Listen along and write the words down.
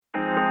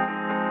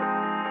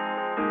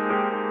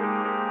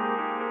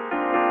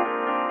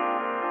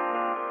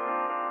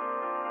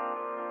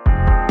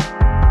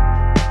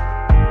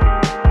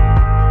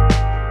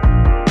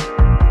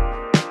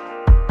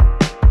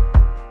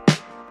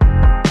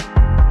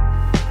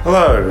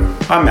Hello,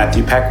 I'm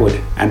Matthew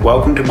Packwood and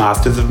welcome to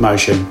Masters of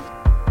Motion.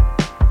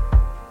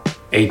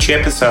 Each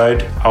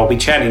episode, I'll be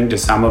chatting to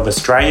some of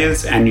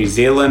Australia's and New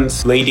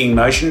Zealand's leading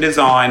motion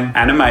design,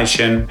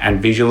 animation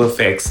and visual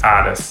effects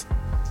artists.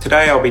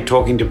 Today I'll be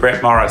talking to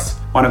Brett Morris,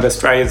 one of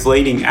Australia's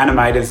leading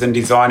animators and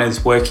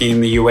designers working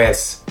in the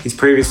US. He's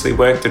previously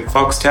worked at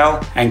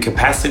Foxtel and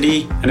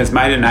Capacity and has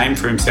made a name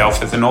for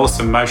himself as an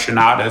awesome motion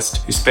artist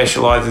who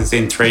specialises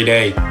in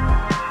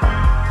 3D.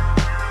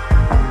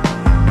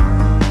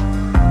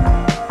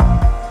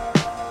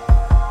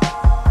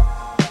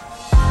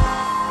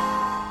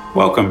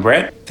 Welcome,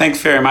 Brett.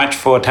 Thanks very much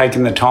for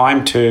taking the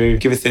time to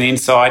give us an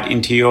insight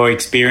into your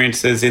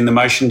experiences in the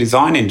motion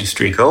design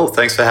industry. Cool.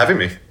 Thanks for having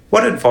me.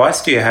 What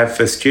advice do you have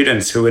for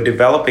students who are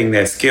developing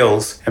their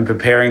skills and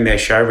preparing their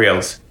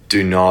showreels?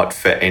 Do not,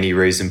 for any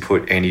reason,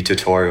 put any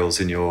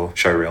tutorials in your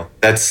showreel.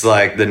 That's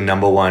like the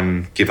number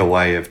one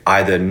giveaway of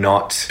either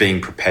not being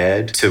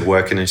prepared to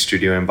work in a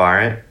studio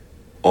environment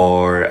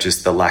or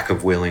just the lack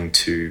of willing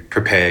to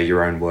prepare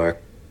your own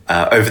work.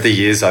 Over the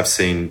years, I've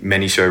seen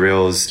many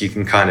showreels. You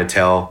can kind of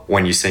tell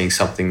when you're seeing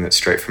something that's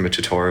straight from a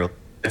tutorial.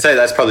 I'd say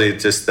that's probably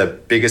just the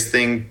biggest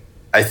thing.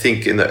 I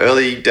think in the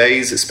early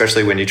days,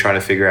 especially when you're trying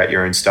to figure out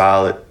your own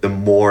style, the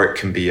more it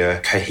can be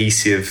a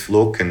cohesive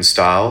look and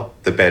style,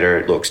 the better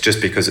it looks,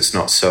 just because it's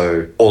not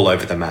so all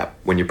over the map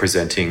when you're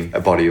presenting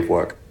a body of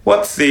work.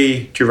 What's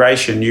the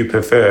duration you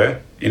prefer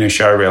in a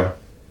showreel?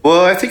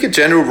 Well, I think a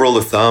general rule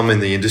of thumb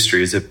in the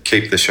industry is to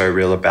keep the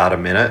showreel about a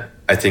minute.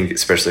 I think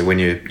especially when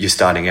you're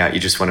starting out, you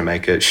just want to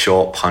make it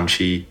short,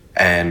 punchy,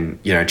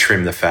 and,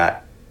 trim the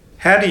fat.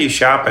 How do you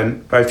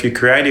sharpen both your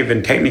creative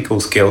and technical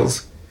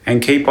skills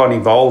and keep on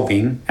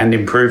evolving and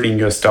improving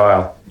your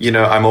style?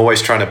 I'm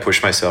always trying to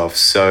push myself.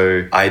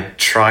 So I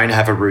try and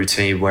have a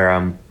routine where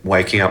I'm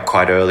waking up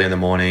quite early in the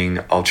morning.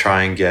 I'll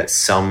try and get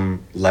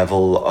some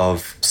level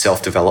of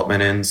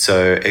self-development in.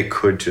 So it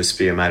could just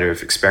be a matter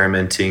of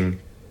experimenting,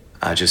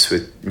 just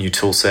with new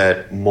tool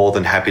set. More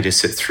than happy to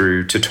sit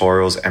through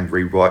tutorials and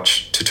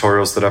rewatch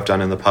tutorials that I've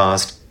done in the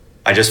past.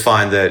 I just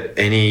find that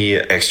any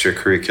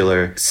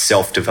extracurricular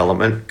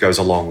self-development goes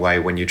a long way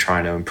when you're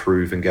trying to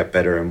improve and get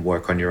better and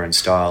work on your own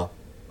style.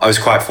 I was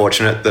quite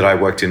fortunate that I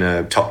worked in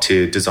a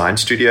top-tier design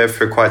studio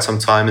for quite some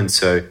time, and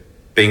so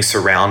being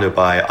surrounded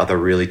by other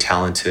really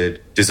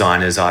talented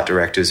designers, art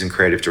directors, and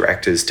creative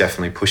directors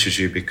definitely pushes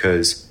you,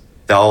 because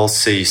they'll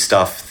see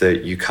stuff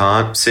that you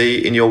can't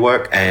see in your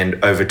work,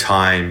 and over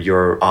time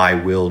your eye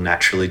will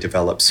naturally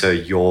develop, so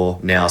you're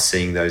now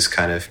seeing those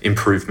kind of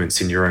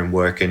improvements in your own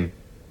work. And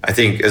I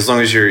think as long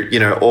as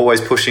you're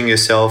always pushing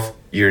yourself,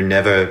 you're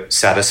never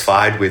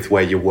satisfied with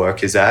where your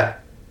work is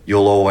at.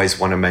 You'll always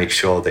want to make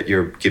sure that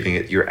you're giving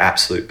it your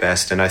absolute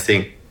best, and I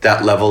think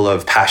that level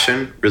of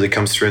passion really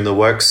comes through in the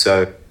work.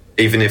 So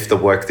even if the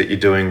work that you're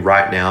doing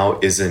right now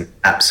isn't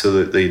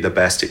absolutely the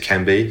best it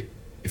can be,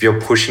 if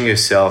you're pushing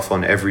yourself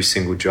on every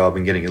single job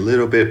and getting a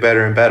little bit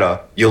better and better,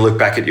 you'll look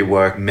back at your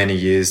work many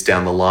years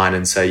down the line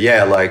and say,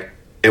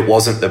 it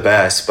wasn't the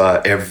best,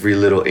 but every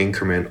little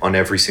increment on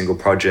every single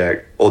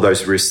project, all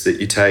those risks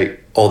that you take,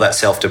 all that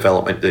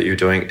self-development that you're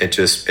doing,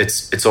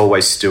 it's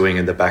always stewing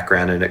in the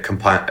background, and it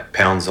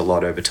compounds a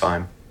lot over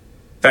time.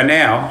 So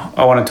now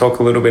I want to talk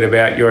a little bit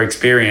about your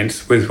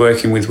experience with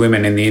working with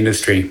women in the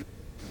industry.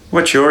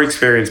 What's your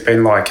experience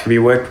been like? Have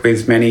you worked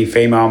with many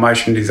female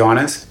motion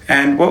designers?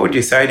 And what would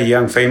you say to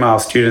young female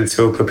students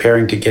who are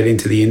preparing to get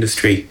into the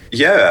industry?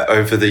 Yeah,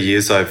 over the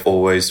years, I've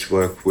always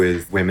worked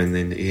with women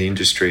in the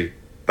industry.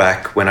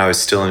 Back when I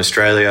was still in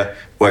Australia,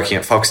 working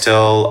at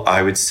Foxtel,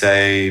 I would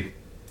say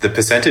the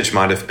percentage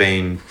might have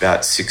been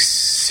about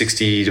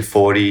 60 to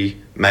 40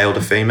 male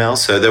to female.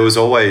 So there was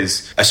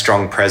always a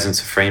strong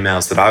presence of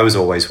females that I was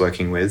always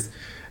working with.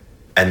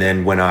 And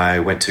then when I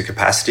went to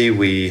Capacity,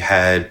 we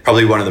had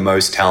probably one of the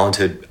most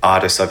talented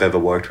artists I've ever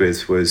worked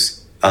with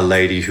was a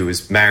lady who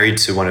was married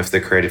to one of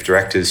the creative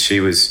directors. She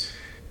was,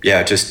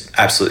 just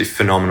absolutely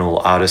phenomenal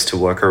artist to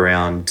work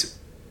around.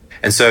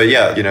 And so,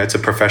 it's a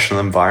professional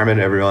environment.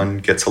 Everyone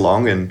gets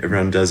along and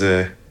everyone does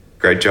a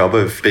great job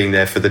of being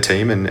there for the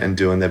team and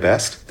doing their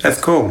best. That's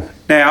cool.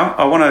 Now,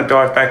 I want to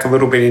dive back a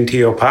little bit into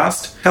your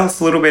past. Tell us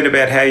a little bit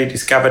about how you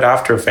discovered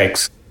After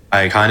Effects.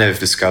 I kind of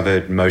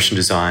discovered motion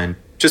design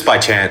just by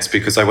chance,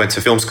 because I went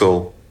to film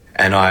school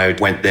and I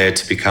went there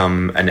to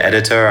become an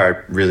editor.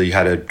 I really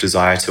had a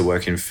desire to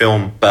work in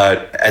film,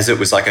 but as it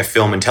was like a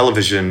film and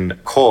television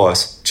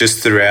course,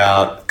 just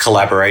throughout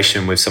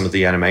collaboration with some of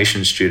the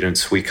animation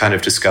students, we kind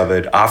of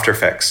discovered After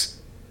Effects.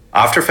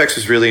 After Effects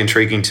was really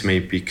intriguing to me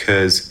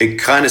because it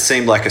kind of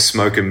seemed like a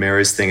smoke and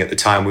mirrors thing at the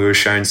time. We were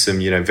shown some,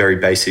 very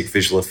basic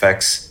visual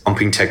effects,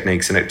 pumping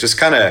techniques, and it just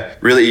kind of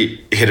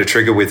really hit a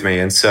trigger with me.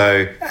 And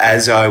so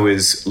as I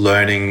was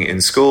learning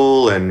in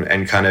school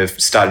and kind of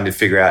starting to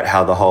figure out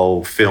how the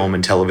whole film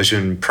and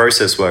television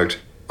process worked,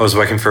 I was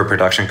working for a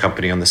production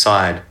company on the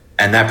side.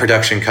 And that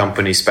production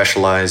company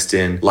specialized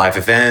in live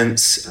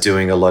events,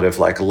 doing a lot of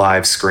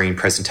live screen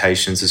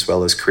presentations, as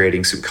well as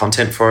creating some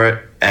content for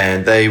it.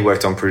 And they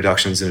worked on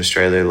productions in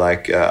Australia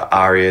like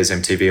ARIA's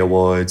MTV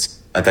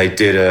Awards. They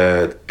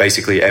did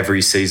basically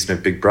every season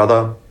of Big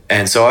Brother.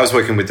 And so I was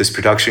working with this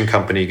production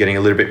company, getting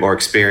a little bit more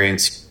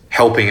experience,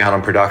 helping out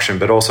on production,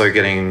 but also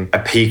getting a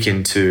peek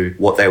into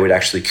what they would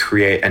actually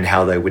create and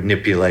how they would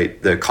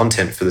manipulate the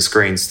content for the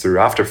screens through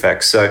After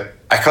Effects. So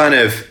I kind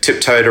of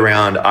tiptoed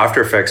around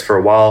After Effects for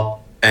a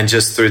while. And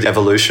just through the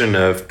evolution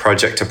of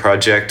project to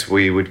project,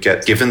 we would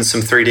get given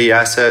some 3D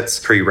assets,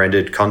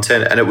 pre-rendered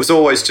content. And it was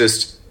always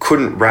just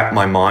couldn't wrap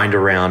my mind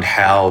around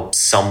how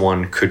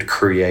someone could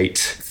create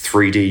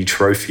 3D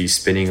trophies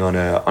spinning on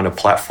a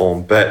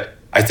platform. But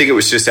I think it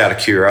was just out of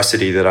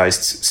curiosity that I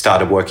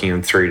started working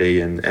in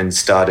 3D and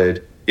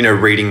started,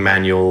 reading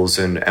manuals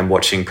and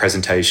watching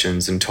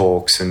presentations and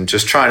talks and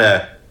just trying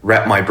to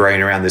wrap my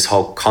brain around this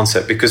whole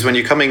concept. Because when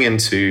you're coming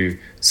into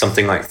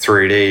something like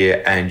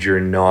 3D and you're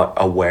not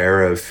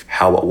aware of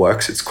how it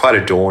works, it's quite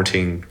a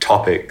daunting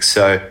topic.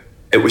 So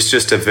it was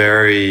just a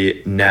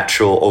very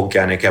natural,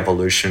 organic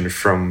evolution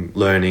from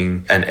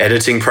learning an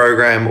editing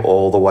program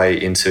all the way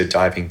into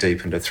diving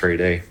deep into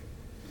 3D.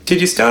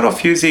 Did you start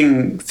off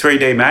using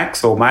 3D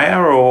Max or Maya,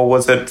 or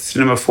was it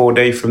Cinema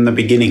 4D from the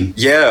beginning?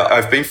 Yeah,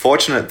 I've been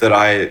fortunate that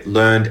I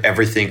learned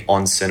everything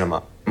on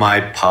cinema.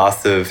 My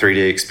path of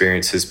 3D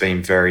experience has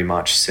been very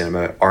much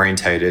cinema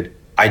orientated.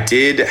 I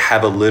did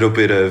have a little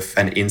bit of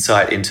an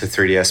insight into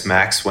 3ds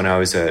Max when I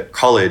was at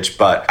college,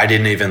 but I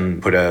didn't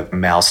even put a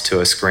mouse to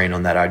a screen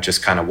on that. I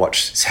just kind of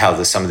watched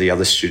how some of the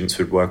other students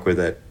would work with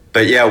it.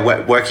 But yeah,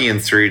 working in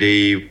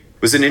 3D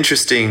was an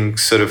interesting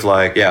sort of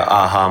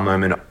aha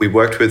moment. We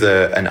worked with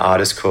an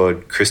artist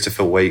called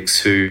Christopher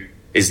Weeks, who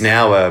is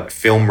now a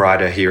film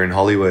writer here in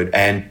Hollywood.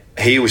 And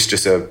he was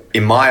just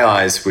in my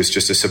eyes, was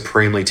just a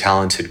supremely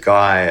talented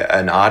guy,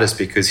 an artist,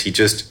 because he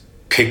just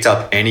picked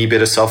up any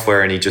bit of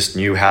software and he just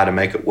knew how to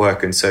make it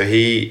work. And so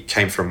he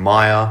came from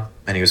Maya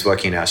and he was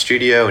working in our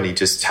studio and he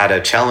just had a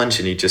challenge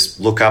and he just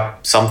look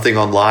up something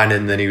online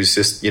and then he was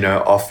just,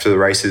 off to the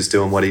races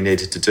doing what he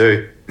needed to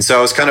do. And so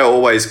I was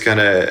always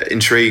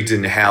intrigued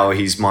in how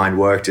his mind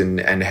worked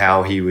and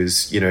how he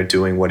was,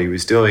 doing what he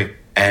was doing.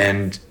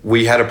 And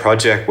we had a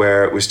project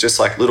where it was just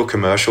like little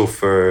commercial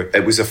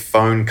it was a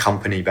phone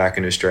company back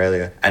in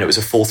Australia. And it was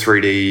a full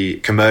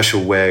 3D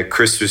commercial where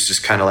Chris was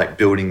just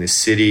building this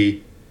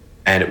city.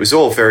 And it was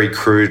all very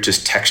crude,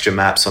 just texture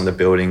maps on the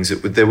buildings.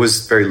 There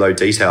was very low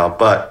detail,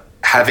 but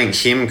having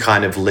him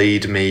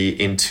lead me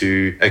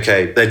into,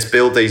 okay, let's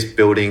build these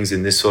buildings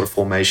in this sort of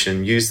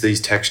formation, use these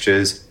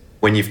textures.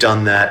 When you've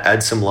done that,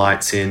 add some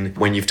lights in.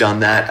 When you've done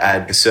that,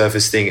 add a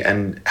surface thing.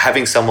 And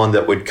having someone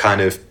that would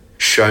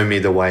show me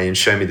the way and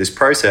show me this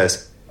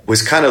process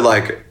was I don't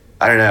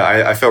know,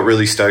 I felt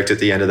really stoked at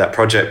the end of that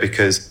project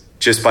because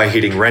just by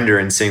hitting render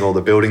and seeing all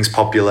the buildings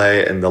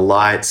populate and the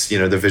lights,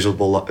 the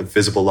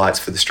visible lights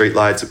for the street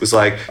lights, it was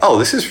oh,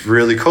 this is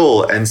really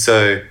cool. And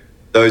so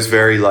those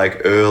very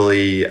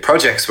early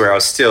projects where I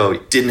still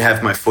didn't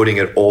have my footing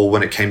at all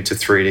when it came to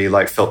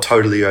 3D, felt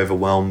totally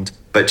overwhelmed.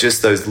 But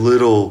just those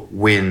little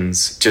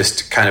wins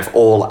just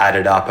all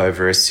added up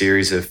over a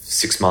series of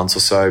 6 months or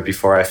so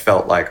before I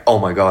felt oh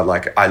my God,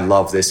 I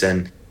love this.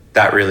 And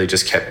that really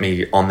just kept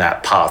me on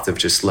that path of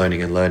just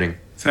learning and learning.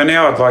 So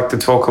now I'd like to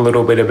talk a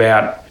little bit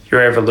about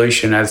your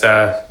evolution as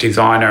a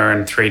designer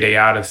and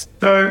 3D artist.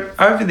 So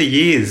over the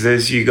years,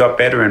 as you got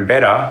better and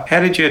better, how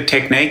did your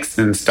techniques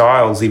and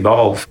styles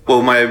evolve?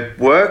 Well, my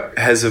work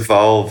has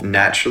evolved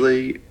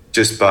naturally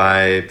just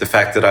by the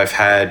fact that I've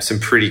had some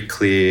pretty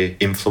clear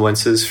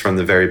influences from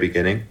the very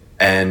beginning.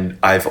 And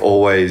I've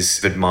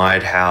always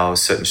admired how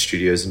certain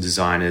studios and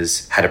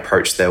designers had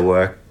approached their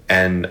work.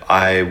 And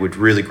I would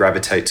really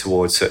gravitate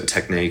towards certain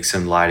techniques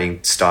and lighting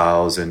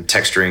styles and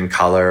texturing,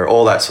 color,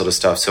 all that sort of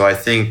stuff. So I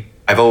think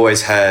I've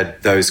always had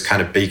those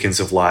beacons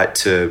of light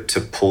to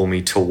pull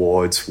me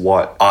towards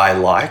what I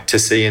like to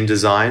see in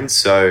design.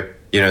 So,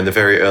 in the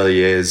very early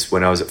years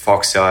when I was at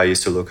Foxtel, I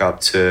used to look up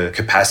to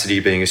Capacity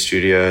being a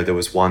studio. There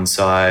was One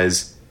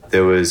Size.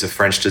 There was a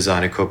French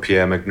designer called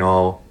Pierre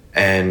Magnol.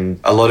 And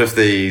a lot of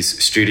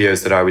these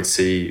studios that I would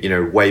see,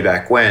 way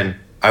back when,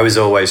 I was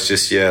always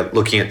just,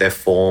 looking at their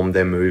form,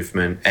 their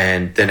movement,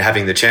 and then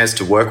having the chance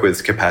to work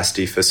with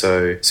Capacity for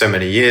so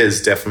many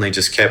years, definitely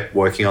just kept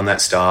working on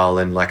that style.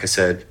 And like I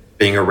said,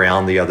 being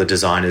around the other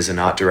designers and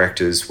art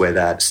directors where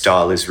that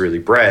style is really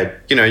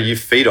bred, you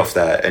feed off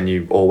that and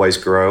you always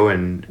grow,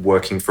 and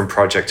working from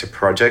project to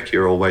project,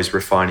 you're always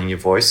refining your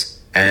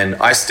voice. And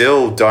I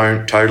still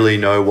don't totally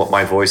know what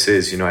my voice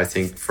is. I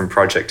think from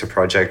project to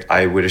project,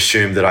 I would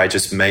assume that I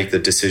just make the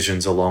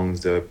decisions along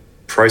the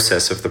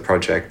process of the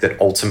project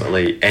that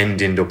ultimately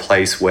end into a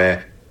place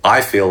where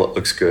I feel it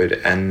looks good.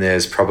 And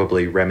there's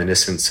probably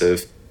reminiscence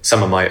of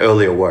some of my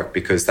earlier work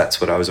because that's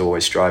what I was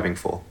always striving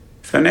for.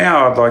 So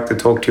now I'd like to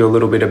talk to you a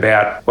little bit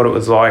about what it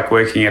was like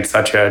working at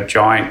such a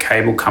giant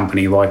cable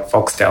company like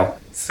Foxtel.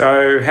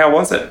 So how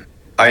was it?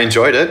 I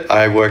enjoyed it.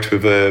 I worked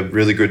with a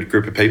really good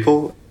group of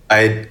people.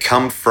 I'd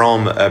come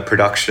from a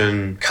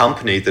production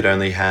company that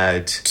only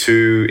had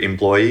 2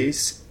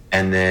 employees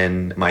and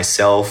then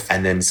myself,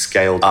 and then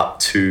scaled up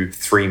to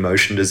 3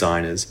 motion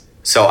designers.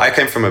 So I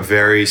came from a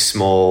very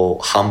small,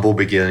 humble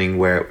beginning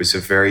where it was a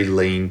very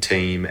lean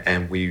team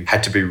and we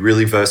had to be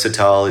really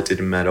versatile. It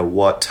didn't matter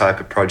what type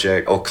of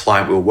project or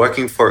client we were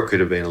working for. It could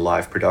have been a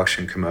live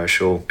production,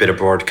 commercial, bit of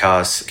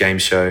broadcast, game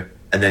show.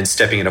 And then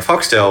stepping into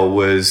Foxtel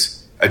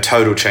was a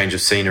total change of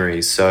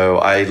scenery. So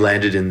I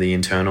landed in the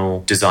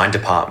internal design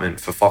department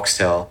for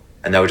Foxtel.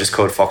 And they were just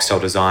called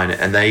Foxtel Design.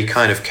 And they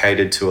kind of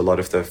catered to a lot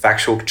of the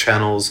factual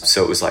channels.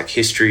 So it was like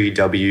History,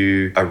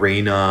 W,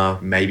 Arena,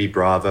 maybe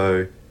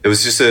Bravo. It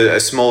was just a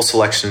small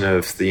selection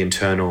of the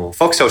internal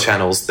Foxtel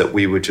channels that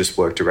we would just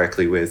work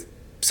directly with.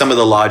 Some of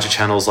the larger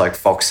channels like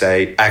Fox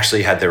 8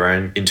 actually had their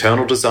own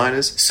internal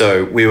designers.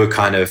 So we were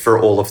kind of for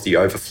all of the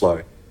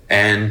overflow.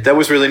 And that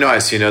was really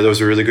nice. There was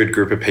a really good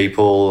group of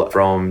people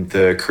from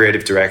the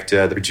creative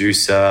director, the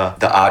producer,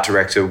 the art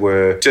director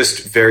were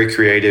just very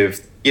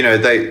creative.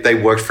 They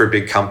worked for a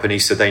big company,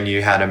 so they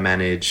knew how to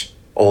manage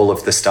all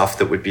of the stuff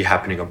that would be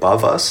happening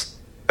above us.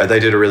 They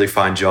did a really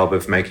fine job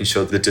of making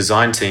sure the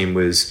design team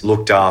was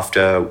looked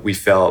after. We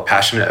felt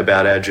passionate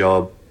about our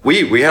job.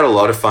 We had a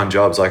lot of fun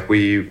jobs. Like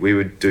we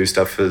would do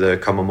stuff for the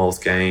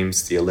Commonwealth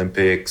Games, the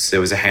Olympics. There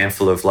was a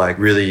handful of like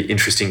really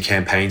interesting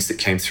campaigns that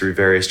came through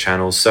various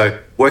channels. So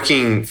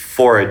working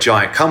for a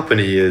giant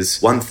company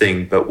is one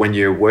thing, but when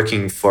you're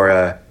working for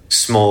a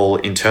small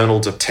internal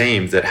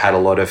team that had a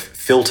lot of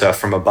filter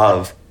from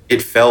above,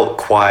 it felt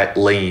quite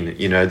lean.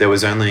 There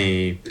was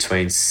only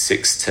between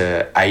 6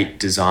 to 8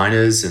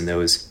 designers, and there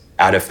was,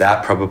 out of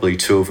that, probably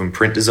 2 of them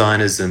print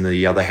designers, and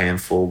the other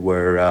handful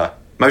were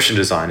motion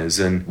designers.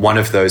 And one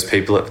of those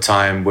people at the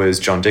time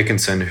was John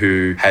Dickinson,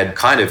 who had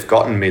kind of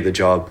gotten me the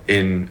job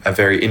in a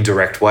very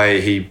indirect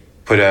way. He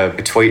put a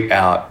tweet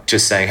out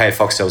just saying, hey,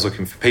 Foxtel's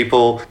looking for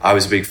people. I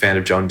was a big fan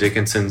of John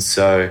Dickinson,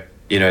 so,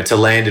 to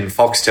land in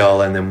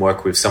Foxtel and then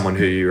work with someone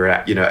who you're,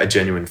 a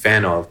genuine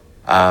fan of,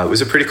 it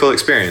was a pretty cool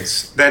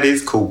experience. That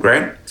is cool,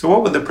 Brent. So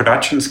what were the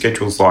production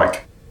schedules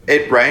like?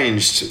 It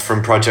ranged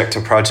from project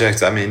to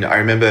project. I mean, I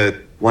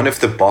remember one of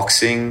the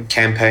boxing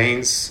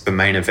campaigns, the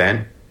main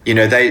event,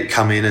 they'd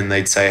come in and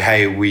they'd say,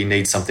 hey, we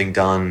need something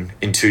done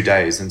in 2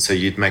 days. And so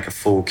you'd make a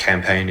full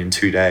campaign in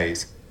 2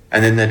 days.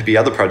 And then there'd be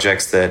other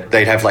projects that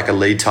they'd have like a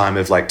lead time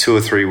of like 2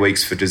 or 3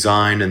 weeks for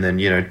design and then,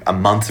 a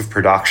month of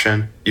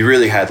production. You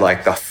really had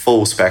like the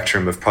full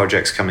spectrum of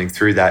projects coming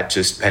through that,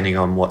 just depending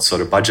on what sort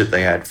of budget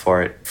they had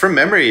for it. From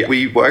memory,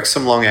 we worked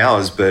some long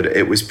hours, but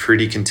it was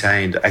pretty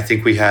contained. I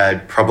think we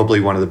had probably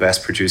one of the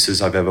best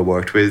producers I've ever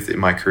worked with in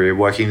my career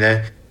working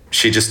there.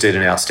 She just did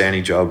an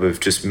outstanding job of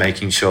just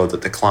making sure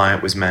that the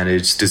client was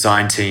managed.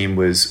 Design team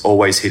was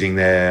always hitting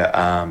their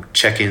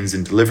check-ins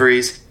and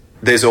deliveries.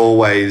 There's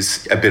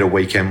always a bit of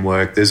weekend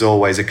work. There's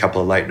always a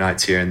couple of late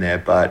nights here and there,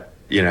 but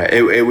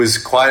it was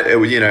quite.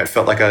 It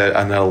felt like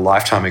another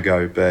lifetime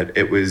ago, but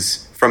it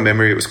was, from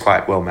memory, it was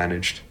quite well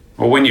managed.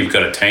 Well, when you've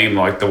got a team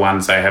like the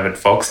ones they have at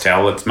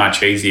Foxtel, it's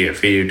much easier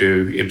for you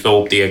to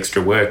absorb the extra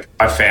work.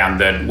 I found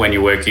that when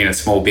you're working in a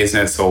small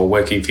business or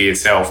working for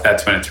yourself,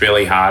 that's when it's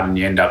really hard and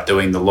you end up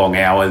doing the long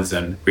hours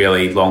and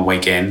really long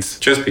weekends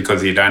just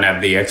because you don't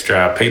have the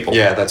extra people.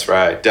 Yeah, that's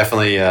right.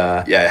 Definitely,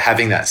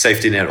 having that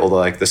safety net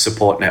or the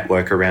support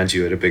network around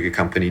you at a bigger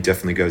company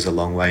definitely goes a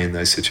long way in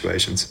those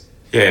situations.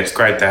 Yeah, it's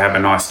great to have a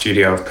nice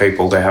studio of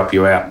people to help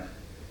you out.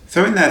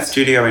 So in that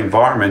studio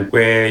environment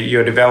where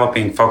you're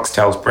developing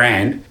Foxtel's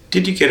brand,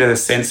 did you get a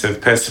sense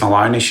of personal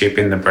ownership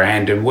in the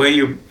brand, and were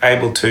you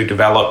able to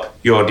develop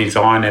your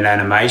design and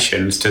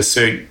animations to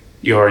suit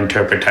your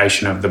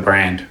interpretation of the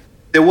brand?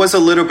 There was a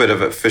little bit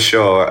of it for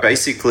sure.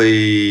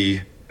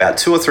 Basically, about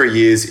 2 or 3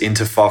 years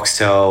into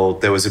Foxtel,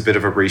 there was a bit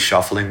of a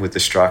reshuffling with the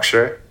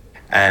structure.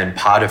 And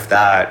part of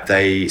that,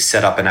 they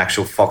set up an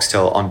actual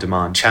Foxtel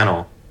on-demand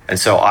channel. And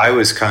so I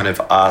was kind of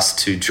asked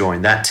to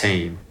join that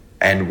team.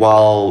 And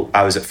while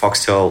I was at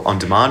Foxtel On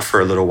Demand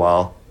for a little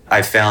while,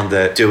 I found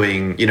that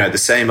doing, the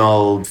same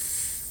old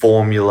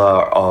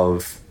formula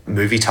of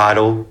movie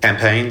title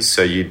campaigns.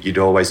 So you'd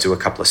always do a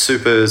couple of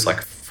supers,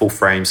 like full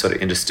frame sort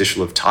of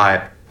interstitial of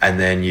type, and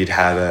then you'd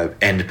have a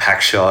end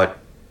pack shot.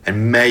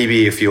 And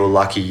maybe if you were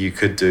lucky, you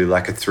could do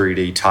like a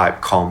 3D type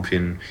comp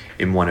in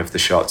one of the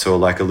shots, or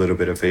like a little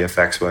bit of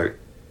VFX work.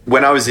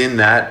 When I was in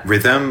that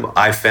rhythm,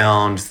 I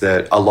found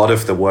that a lot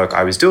of the work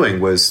I was doing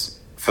was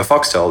for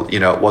Foxtel.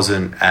 It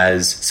wasn't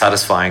as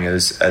satisfying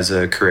as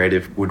a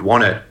creative would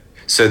want it.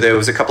 So there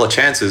was a couple of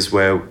chances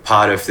where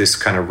part of this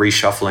kind of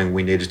reshuffling,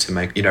 we needed to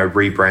make,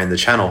 rebrand the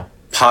channel.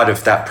 Part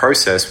of that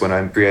process, when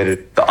I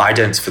created the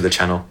idents for the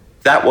channel,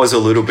 that was a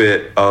little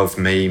bit of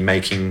me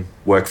making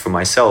work for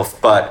myself.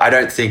 But I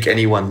don't think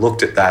anyone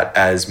looked at that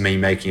as me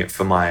making it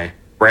for my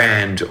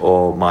brand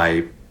or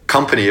my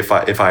company. If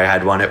I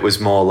had one, it was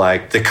more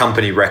like the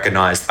company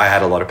recognized I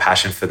had a lot of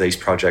passion for these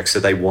projects, so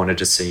they wanted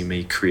to see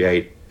me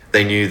create.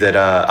 They knew that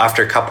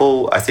after a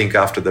couple, I think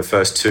after the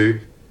first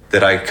 2,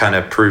 that I kind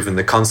of proven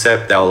the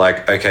concept, they were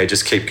like, okay,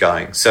 just keep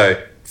going.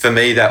 So for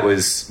me, that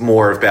was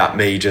more about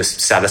me just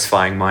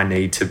satisfying my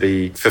need to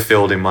be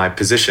fulfilled in my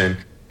position,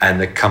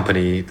 and the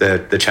company,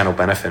 the channel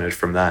benefited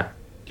from that.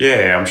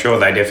 Yeah, I'm sure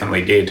they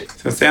definitely did.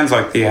 So it sounds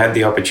like you had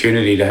the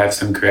opportunity to have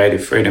some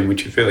creative freedom,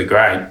 which is really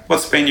great.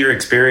 What's been your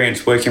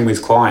experience working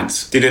with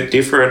clients? Did it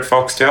differ at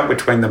Foxtel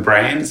between the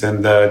brands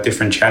and the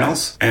different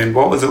channels? And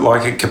what was it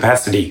like at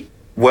Capacity?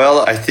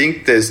 Well, I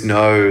think there's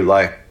no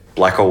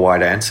black or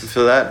white answer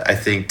for that. I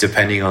think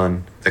depending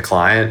on the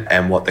client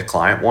and what the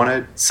client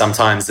wanted,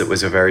 sometimes it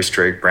was a very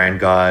strict brand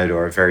guide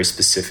or a very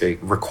specific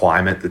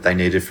requirement that they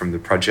needed from the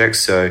project.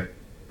 So,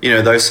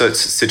 those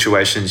sorts of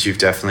situations, you've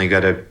definitely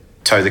got to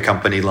toe the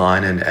company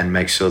line and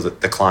make sure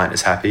that the client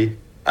is happy.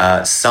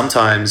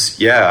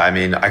 Sometimes,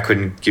 I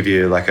couldn't give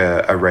you like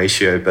a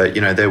ratio, but,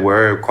 there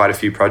were quite a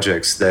few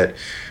projects that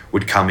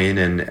would come in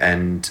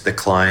and the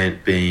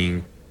client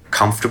being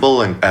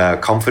comfortable and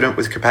confident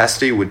with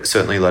Capacity would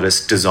certainly let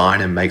us design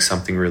and make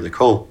something really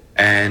cool.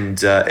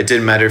 And it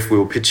didn't matter if we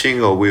were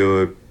pitching or we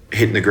were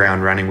hitting the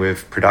ground running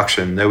with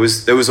production. There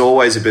was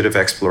always a bit of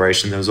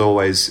exploration. There was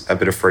always a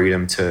bit of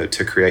freedom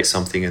to create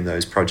something in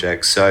those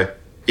projects. So,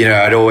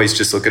 I'd always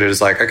just look at it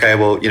as like, okay,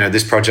 well,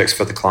 this project's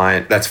for the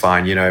client. That's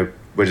fine.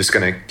 We're just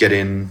going to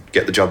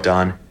get the job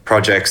done.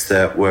 Projects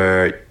that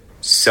were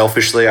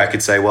selfishly, I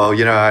could say, well,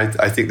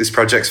 I think this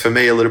project's for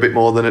me a little bit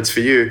more than it's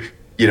for you.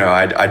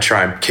 I'd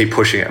try and keep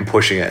pushing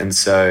it. And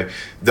so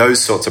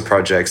those sorts of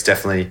projects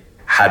definitely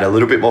had a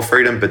little bit more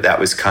freedom, but that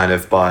was kind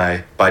of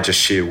by just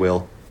sheer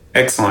will.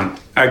 Excellent.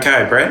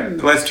 Okay, Brett,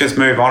 let's just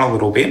move on a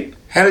little bit.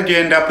 How did you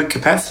end up at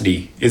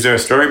Capacity? Is there a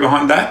story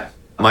behind that?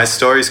 My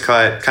story's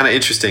kind of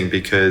interesting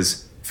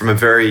because from a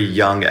very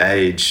young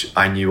age,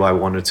 I knew I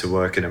wanted to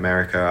work in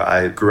America.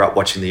 I grew up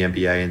watching the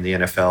NBA and the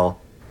NFL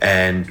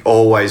and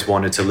always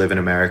wanted to live in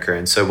America.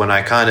 And so when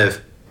I kind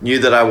of knew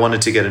that I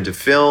wanted to get into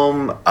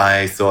film,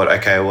 I thought,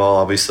 okay, well,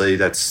 obviously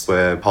that's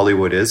where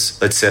Hollywood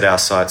is. Let's set our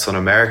sights on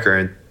America.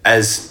 And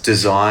as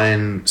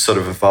design sort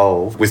of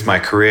evolved with my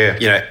career,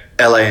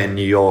 LA and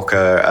New York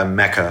are a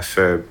mecca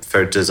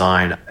for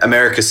design.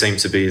 America seemed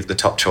to be the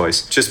top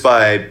choice. Just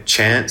by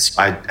chance,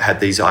 I had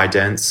these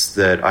idents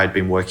that I'd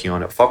been working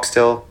on at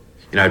Foxtel.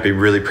 I'd been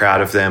really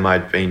proud of them.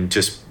 I'd been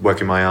just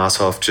working my ass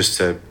off just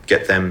to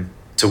get them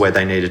to where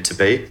they needed to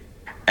be.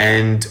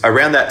 And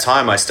around that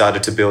time, I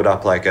started to build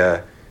up like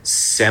a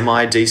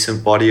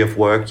semi-decent body of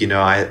work.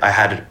 I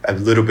had a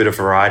little bit of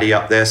variety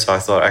up there. So I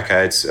thought,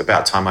 okay, it's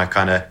about time I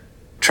kind of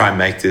try and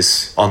make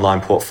this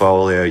online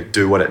portfolio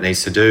do what it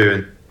needs to do.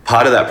 And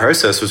part of that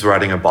process was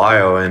writing a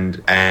bio,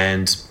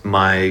 and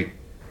my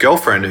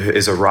girlfriend who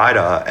is a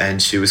writer,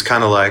 and she was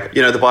kind of like,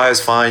 the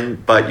bio's fine,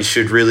 but you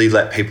should really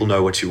let people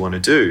know what you want to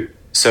do.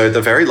 So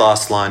the very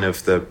last line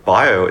of the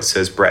bio, it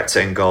says Brett's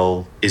end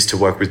goal is to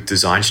work with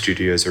design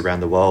studios around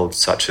the world,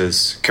 such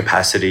as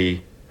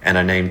Capacity, and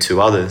I named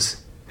 2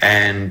 others.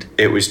 And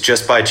it was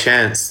just by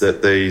chance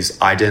that these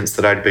idents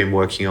that I'd been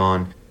working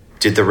on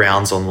did the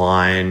rounds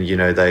online.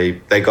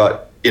 They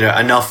got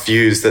enough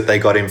views that they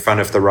got in front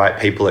of the right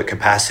people at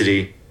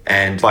Capacity.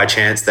 And by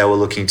chance, they were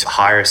looking to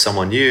hire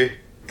someone new.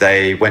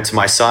 They went to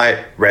my site,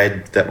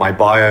 read that my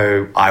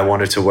bio, I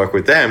wanted to work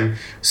with them.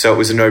 So it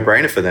was a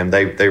no-brainer for them.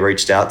 They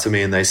reached out to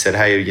me and they said,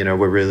 hey,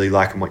 we're really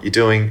liking what you're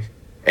doing.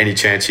 Any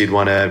chance you'd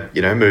want to,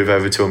 move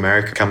over to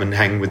America, come and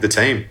hang with the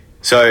team?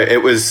 So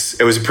it was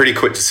a pretty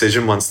quick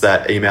decision once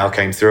that email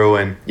came through.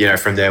 And,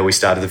 from there, we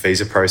started the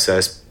visa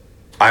process.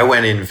 I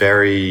went in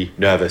very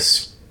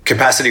nervous.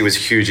 Capacity was a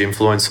huge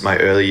influence in my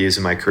early years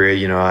of my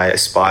career. I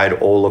aspired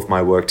all of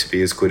my work to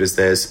be as good as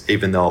theirs,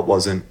 even though it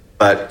wasn't.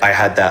 But I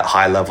had that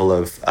high level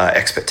of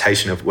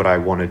expectation of what I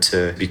wanted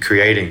to be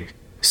creating.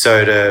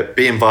 So to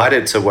be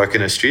invited to work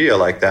in a studio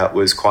like that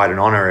was quite an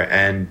honor.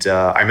 And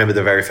I remember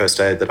the very first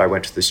day that I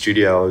went to the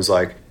studio, I was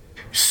like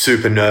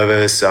super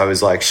nervous. I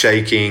was like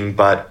shaking,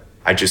 but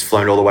I'd just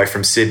flown all the way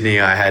from Sydney.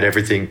 I had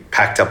everything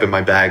packed up in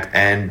my bag.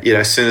 And,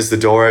 as soon as the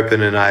door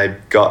opened and I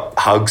got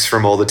hugs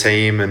from all the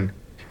team and,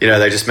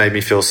 they just made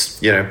me feel,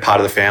 part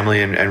of the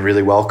family and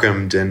really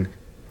welcomed. And,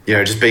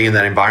 just being in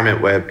that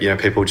environment where,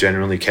 people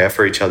genuinely care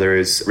for each other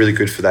is really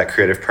good for that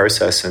creative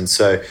process. And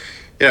so,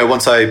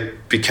 once I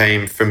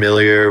became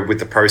familiar with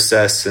the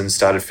process and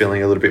started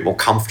feeling a little bit more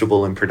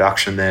comfortable in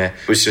production there,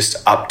 it was just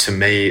up to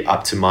me,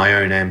 up to my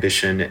own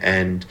ambition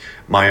and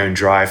my own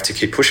drive to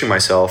keep pushing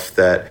myself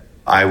that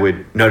I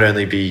would not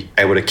only be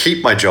able to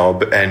keep my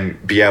job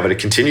and be able to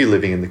continue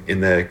living in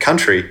the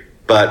country,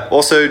 but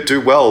also do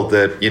well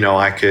that,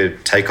 I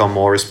could take on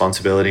more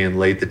responsibility and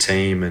lead the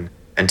team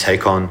and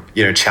take on,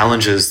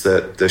 challenges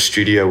that the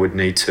studio would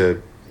need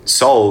to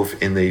solve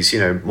in these,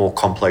 more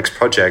complex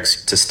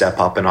projects to step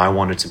up. And I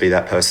wanted to be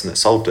that person that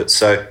solved it.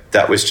 So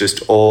that was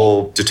just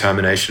all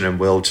determination and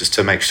will just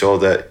to make sure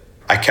that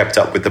I kept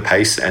up with the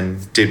pace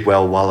and did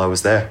well while I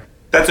was there.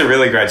 That's a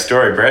really great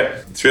story,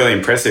 Brett. It's really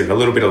impressive. A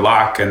little bit of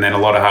luck and then a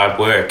lot of hard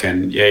work.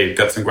 And you've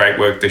got some great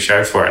work to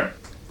show for it.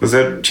 Was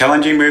it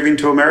challenging moving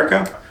to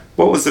America?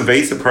 What was the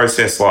visa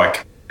process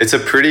like? It's a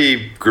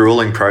pretty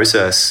grueling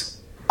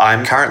process.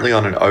 I'm currently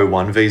on an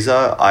O1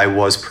 visa. I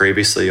was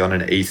previously on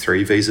an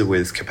E3 visa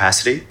with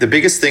Capacity. The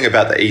biggest thing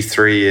about the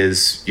E3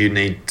 is you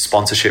need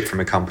sponsorship from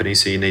a company.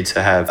 So you need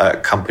to have a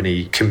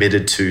company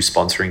committed to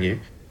sponsoring you.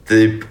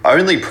 The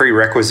only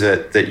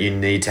prerequisite that you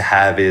need to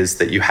have is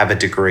that you have a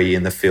degree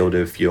in the field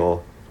of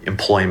your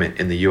employment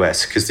in the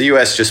US, because the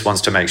US just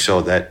wants to make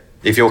sure that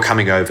if you're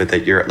coming over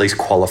that you're at least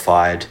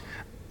qualified.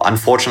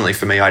 Unfortunately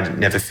for me, I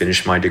never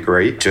finished my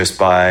degree. Just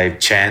by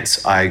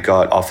chance, I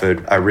got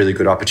offered a really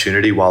good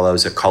opportunity while I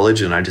was at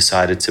college, and I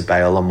decided to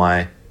bail on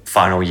my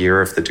final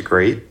year of the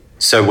degree.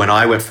 So when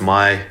I went for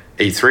my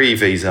E3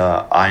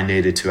 visa, I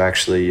needed to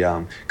actually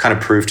kind of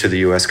prove to the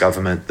US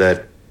government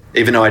that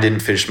even though I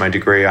didn't finish my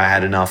degree, I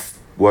had enough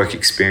work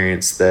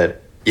experience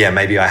that,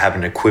 maybe I have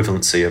an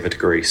equivalency of a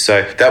degree.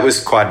 So that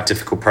was quite a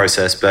difficult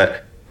process,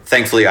 but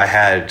thankfully I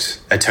had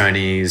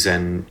attorneys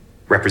and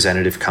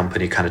representative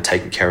company kind of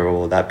taking care of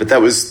all of that. But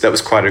that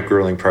was quite a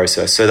grueling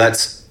process. So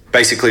that's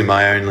basically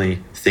my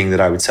only thing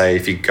that I would say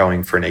if you're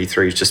going for an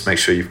E3 is just make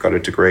sure you've got a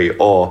degree,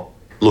 or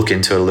look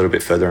into it a little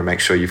bit further and make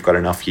sure you've got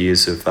enough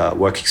years of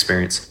work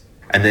experience.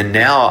 And then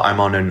now I'm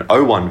on an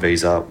O1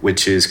 visa,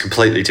 which is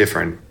completely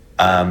different.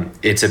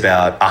 It's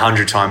about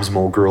 100 times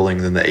more grueling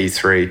than the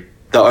E3.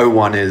 The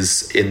O1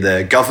 is, in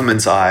the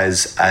government's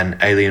eyes, an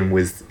alien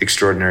with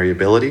extraordinary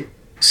ability.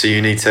 So you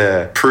need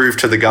to prove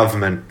to the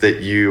government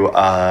that you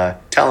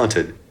are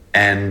talented.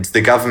 And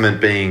the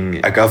government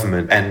being a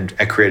government and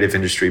a creative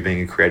industry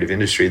being a creative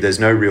industry, there's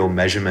no real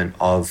measurement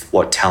of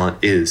what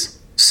talent is.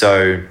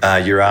 So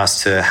you're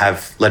asked to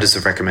have letters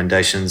of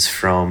recommendations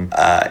from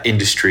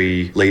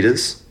industry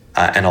leaders.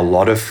 And a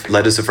lot of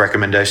letters of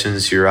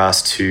recommendations. You're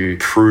asked to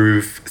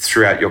prove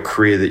throughout your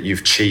career that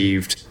you've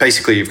achieved.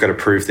 Basically, you've got to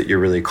prove that you're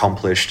really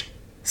accomplished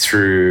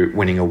through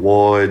winning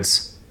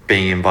awards,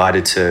 being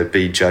invited to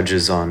be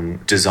judges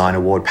on design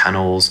award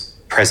panels,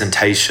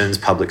 presentations,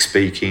 public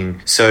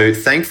speaking. So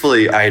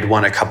thankfully, I had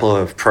won a couple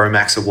of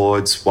Promax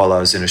awards while I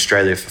was in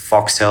Australia for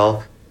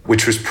Foxtel,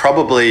 which was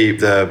probably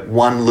the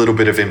one little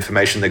bit of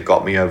information that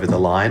got me over the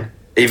line.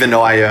 Even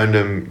though I earned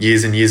them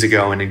years and years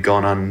ago and had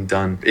gone on and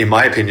done, in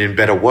my opinion,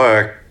 better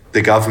work,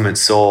 the government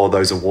saw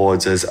those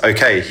awards as,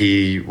 okay,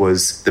 he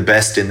was the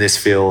best in this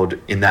field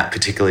in that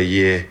particular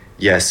year.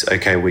 Yes,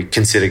 okay, we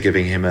consider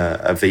giving him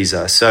a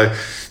visa. So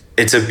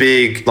it's a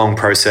big, long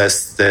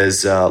process.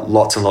 There's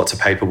lots and lots of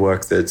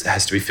paperwork that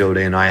has to be filled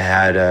in. I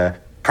had a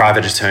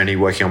private attorney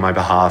working on my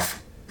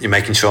behalf,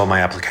 making sure my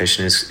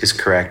application is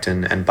correct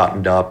and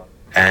buttoned up.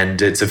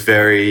 And it's a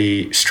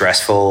very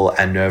stressful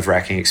and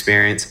nerve-wracking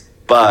experience.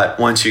 But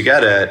once you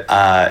get it,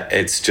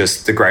 it's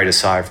just the greatest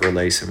sigh of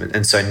release.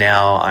 And so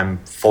now I'm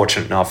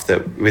fortunate enough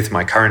that with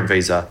my current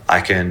visa, I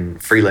can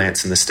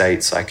freelance in the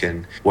States. I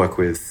can work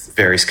with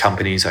various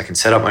companies. I can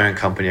set up my own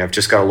company. I've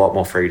just got a lot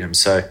more freedom.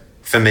 So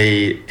for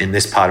me, in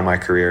this part of my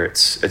career,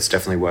 it's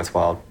definitely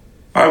worthwhile.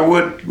 I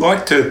would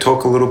like to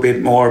talk a little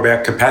bit more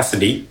about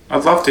capacity.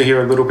 I'd love to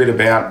hear a little bit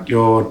about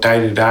your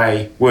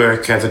day-to-day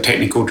work as a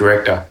technical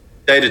director.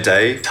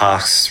 Day-to-day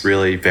tasks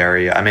really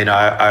vary. I mean,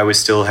 I was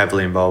still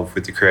heavily involved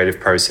with the creative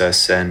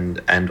process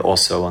and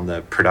also on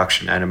the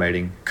production,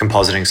 animating,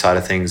 compositing side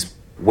of things.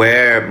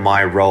 Where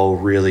my role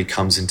really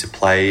comes into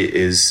play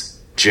is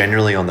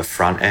generally on the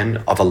front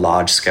end of a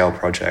large-scale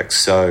project.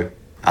 So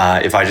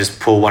if I just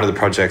pull one of the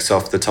projects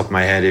off the top of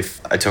my head, if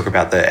I talk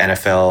about the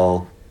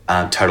NFL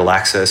Total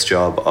Access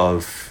job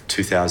of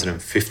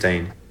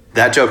 2015,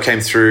 that job came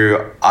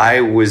through.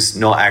 I was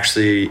not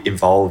actually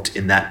involved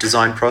in that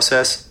design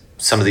process.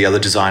 Some of the other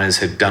designers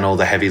had done all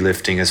the heavy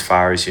lifting as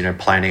far as,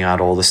 planning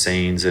out all the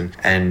scenes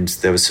and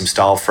there was some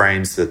style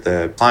frames that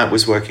the client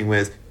was working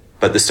with.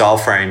 But the style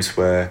frames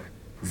were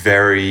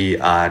very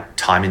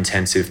time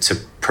intensive to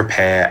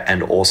prepare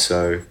and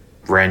also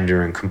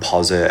render and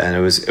composite. And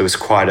it was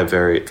quite a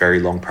very, very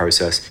long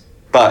process.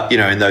 But,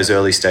 in those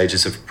early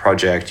stages of a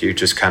project, you're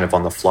just kind of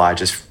on the fly,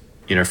 just,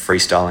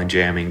 freestyling,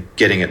 jamming,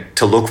 getting it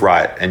to look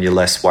right. And you're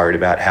less worried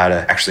about how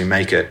to actually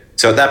make it.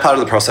 So at that part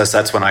of the process,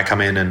 that's when I come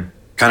in and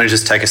kind of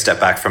just take a step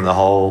back from the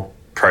whole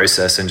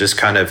process and just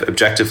kind of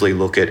objectively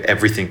look at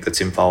everything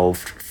that's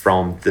involved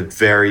from the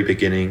very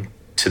beginning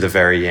to the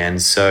very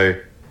end.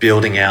 So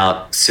building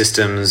out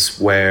systems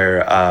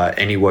where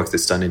any work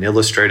that's done in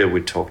Illustrator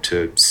would talk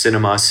to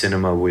Cinema.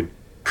 Cinema would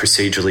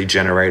procedurally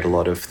generate a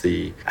lot of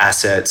the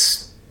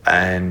assets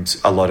and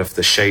a lot of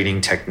the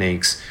shading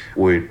techniques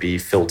would be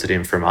filtered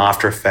in from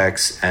After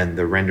Effects, and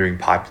the rendering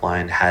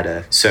pipeline had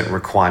a certain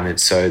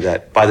requirement so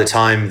that by the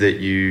time that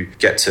you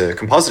get to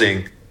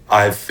compositing,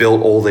 I've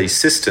built all these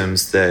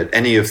systems that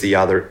any of the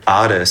other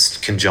artists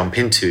can jump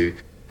into.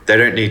 They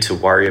don't need to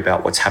worry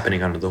about what's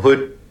happening under the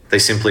hood. They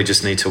simply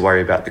just need to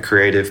worry about the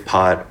creative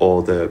part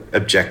or the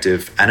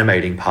objective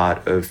animating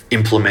part of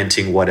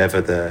implementing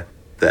whatever the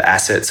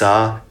assets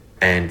are.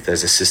 And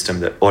there's a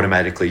system that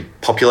automatically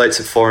populates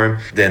it for them.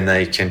 Then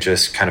they can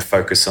just kind of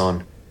focus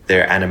on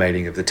their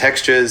animating of the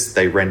textures.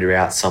 They render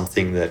out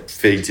something that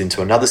feeds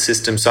into another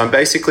system. So I'm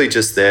basically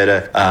just there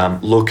to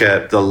look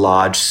at the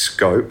large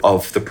scope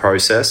of the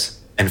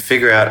process and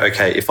figure out,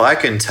 okay, if I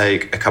can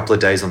take a couple of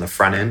days on the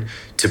front end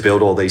to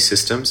build all these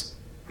systems,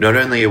 not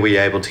only are we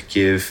able to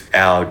give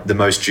the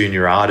most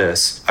junior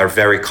artists a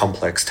very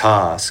complex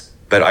task,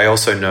 but I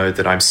also know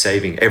that I'm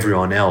saving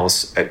everyone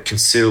else a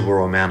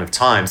considerable amount of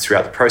time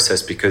throughout the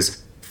process,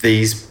 because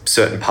these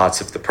certain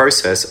parts of the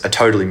process are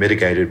totally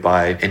mitigated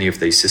by any of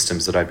these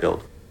systems that I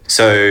build.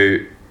 So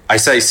I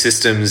say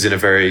systems in a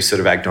very sort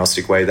of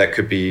agnostic way. That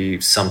could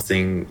be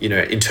something,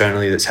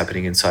 internally that's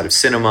happening inside of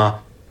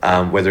Cinema,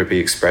 whether it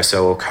be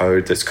Espresso or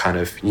code that's kind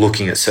of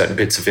looking at certain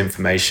bits of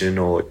information,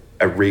 or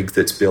a rig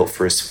that's built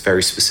for a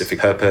very specific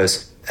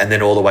purpose. And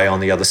then all the way on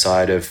the other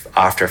side of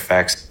After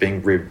Effects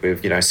being rigged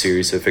with, a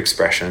series of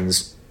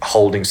expressions,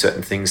 holding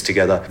certain things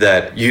together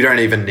that you don't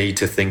even need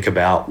to think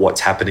about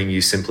what's happening.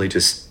 You simply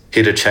just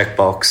hit a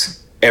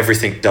checkbox.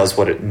 Everything does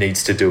what it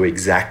needs to do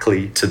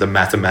exactly to the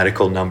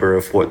mathematical number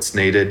of what's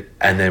needed.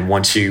 And then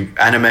once you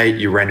animate,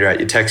 you render out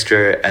your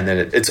texture, and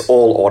then it's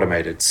all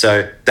automated.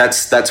 So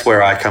that's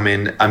where I come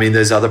in. I mean,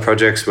 there's other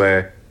projects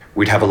where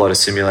we'd have a lot of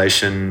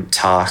simulation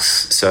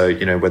tasks. So,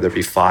 whether it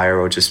be fire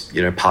or just,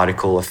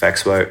 particle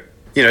effects work,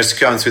 just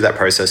going through that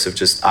process of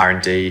just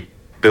R&D,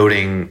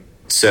 building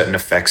certain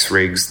effects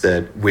rigs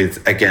that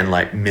with, again,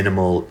 like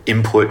minimal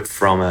input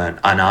from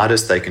an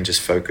artist, they can just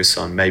focus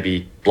on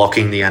maybe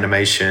blocking the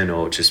animation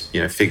or just,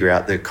 figure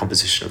out the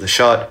composition of the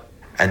shot.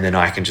 And then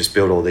I can just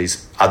build all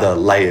these other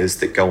layers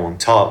that go on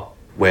top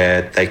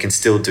where they can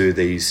still do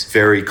these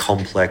very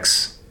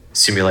complex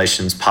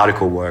simulations,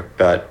 particle work.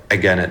 But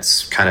again,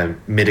 it's kind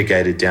of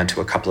mitigated down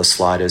to a couple of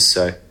sliders.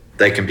 So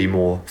they can be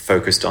more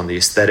focused on the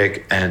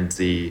aesthetic and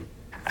the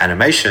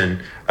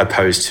animation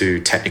opposed to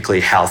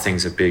technically how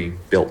things are being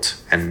built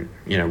and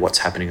what's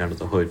happening under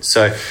the hood.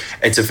 So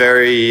it's a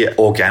very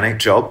organic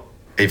job,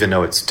 even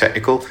though it's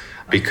technical,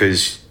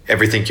 because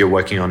everything you're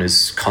working on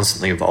is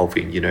constantly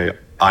evolving.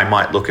 I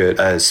might look at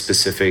a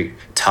specific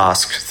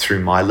task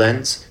through my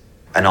lens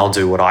and I'll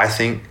do what I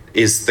think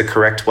is the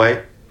correct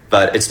way.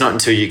 But it's not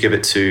until you give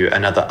it to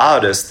another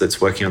artist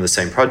that's working on the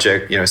same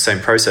project, same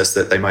process,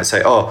 that they might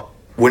say, oh,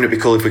 wouldn't it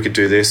be cool if we could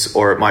do this?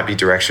 Or it might be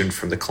direction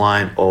from the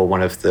client or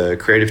one of the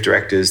creative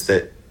directors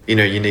that,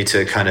 you need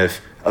to kind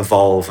of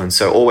evolve. And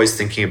so always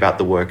thinking about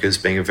the work as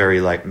being a very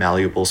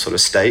malleable sort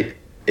of state.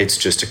 It's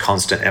just a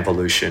constant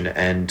evolution.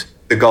 And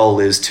the goal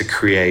is to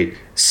create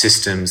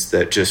systems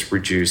that just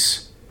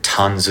reduce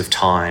tons of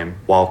time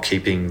while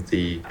keeping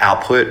the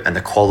output and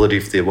the quality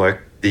of the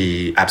work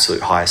the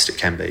absolute highest it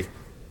can be.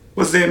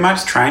 Was there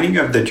much training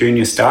of the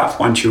junior staff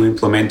once you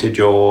implemented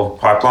your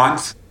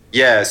pipelines?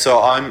 Yeah,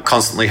 so I'm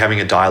constantly having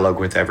a dialogue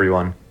with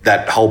everyone.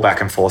 That whole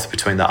back and forth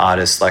between the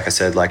artists, like I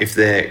said, if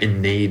they're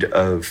in need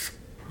of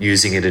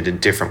using it in a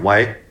different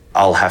way,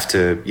 I'll have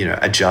to,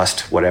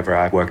 adjust whatever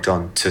I worked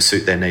on to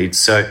suit their needs.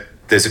 So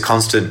there's a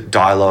constant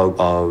dialogue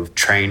of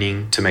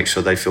training to make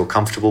sure they feel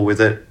comfortable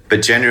with it.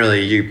 But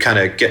generally, you kind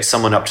of get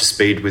someone up to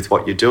speed with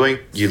what you're doing.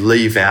 You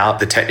leave out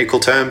the technical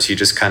terms. You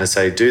just kind of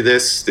say, do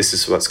this. This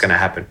is what's going to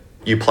happen.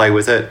 You play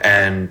with it.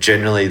 And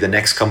generally, the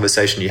next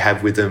conversation you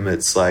have with them,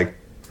 it's like,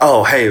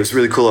 oh, hey, it was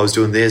really cool I was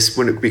doing this.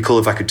 Wouldn't it be cool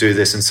if I could do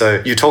this? And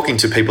so you're talking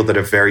to people that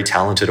are very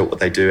talented at what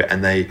they do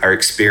and they are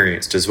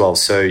experienced as well.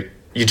 So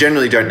you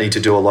generally don't need to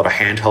do a lot of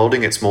hand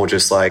holding. It's more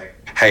just like,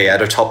 hey,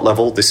 at a top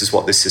level, this is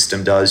what this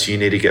system does. You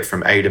need to get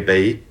from A to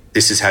B.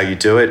 This is how you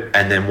do it.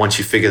 And then once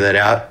you figure that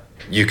out,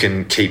 you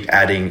can keep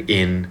adding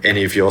in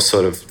any of your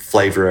sort of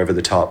flavor over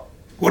the top.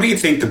 What do you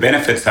think the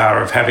benefits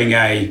are of having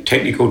a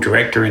technical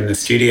director in the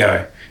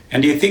studio?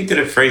 And do you think that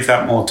it frees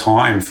up more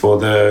time for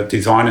the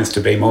designers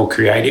to be more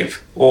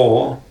creative?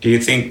 Or do you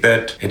think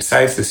that it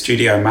saves the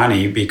studio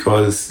money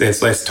because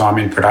there's less time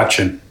in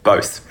production?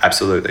 Both,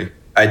 absolutely.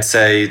 I'd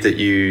say that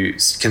you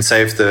can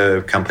save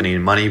the company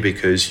money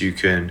because you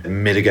can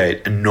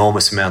mitigate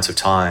enormous amounts of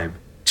time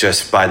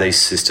just by these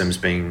systems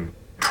being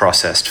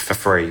processed for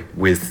free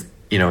with,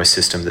 a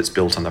system that's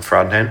built on the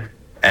front end.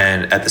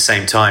 And at the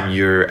same time,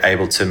 you're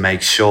able to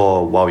make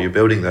sure while you're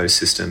building those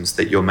systems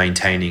that you're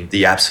maintaining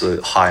the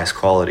absolute highest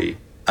quality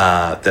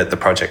that the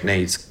project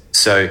needs.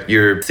 So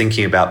you're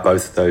thinking about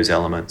both of those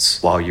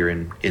elements while you're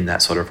in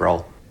that sort of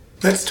role.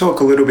 Let's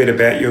talk a little bit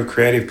about your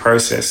creative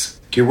process.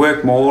 Do you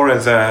work more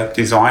as a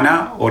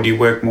designer or do you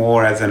work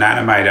more as an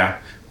animator?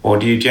 Or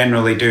do you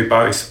generally do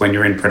both when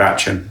you're in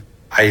production?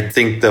 I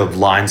think the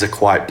lines are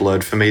quite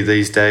blurred for me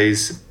these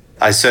days.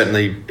 I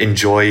certainly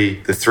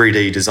enjoy the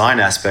 3D design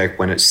aspect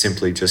when it's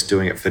simply just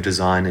doing it for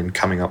design and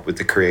coming up with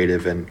the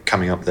creative and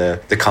coming up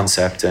with the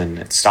concept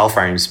and style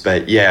frames.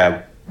 But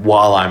yeah,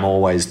 while I'm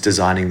always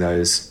designing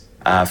those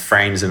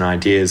frames and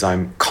ideas,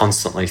 I'm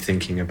constantly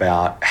thinking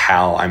about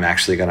how I'm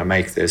actually going to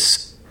make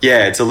this.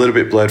 Yeah, it's a little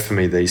bit blurred for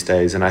me these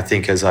days. And I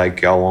think as I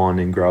go on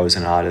and grow as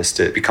an artist,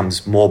 it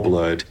becomes more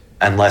blurred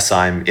unless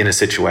I'm in a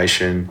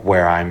situation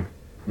where I'm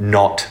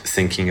not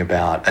thinking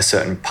about a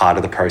certain part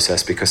of the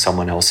process because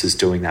someone else is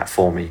doing that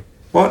for me.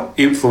 What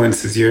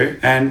influences you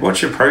and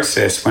what's your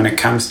process when it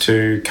comes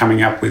to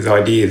coming up with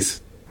ideas?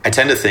 I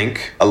tend to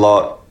think a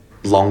lot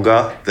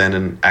longer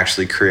than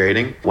actually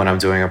creating when I'm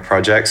doing a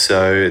project.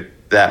 So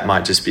that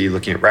might just be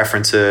looking at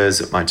references.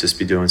 It might just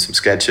be doing some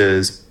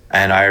sketches.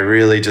 And I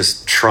really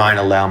just try and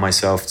allow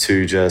myself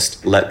to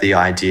just let the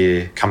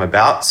idea come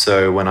about.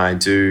 So when I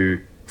do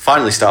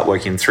finally start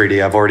working in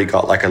 3D, I've already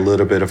got a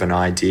little bit of an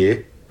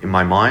idea in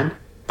my mind,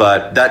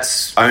 but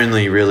that's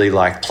only really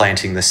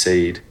planting the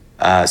seed.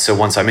 So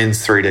once I'm in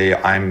 3D,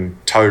 I'm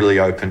totally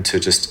open to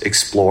just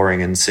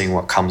exploring and seeing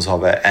what comes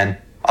of it. And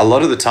a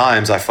lot of the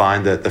times I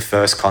find that the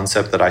first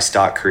concept that I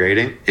start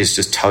creating is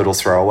just total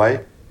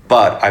throwaway.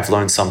 But I've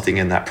learned something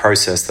in that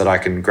process that I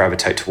can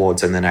gravitate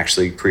towards and then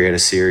actually create a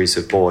series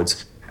of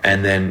boards.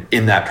 And then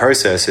in that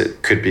process,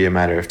 it could be a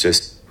matter of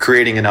just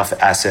creating enough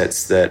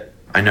assets that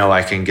I know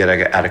I can get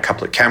at a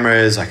couple of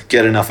cameras. I can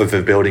get enough of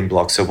a building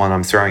block. So when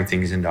I'm throwing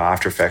things into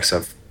After Effects,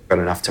 I've got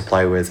enough to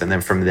play with. And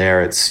then from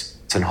there, it's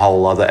a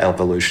whole other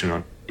evolution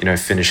on,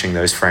 finishing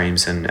those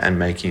frames and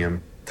making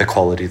them the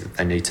quality that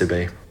they need to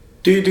be.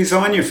 Do you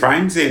design your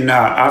frames in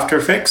After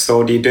Effects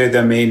or do you do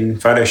them in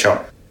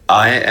Photoshop?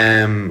 I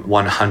am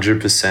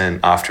 100%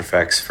 After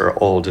Effects for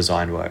all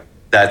design work.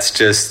 That's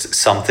just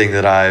something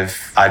that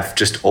I've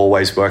just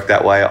always worked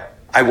that way.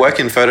 I work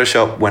in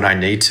Photoshop when I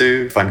need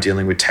to. If I'm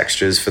dealing with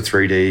textures for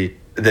 3D,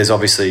 there's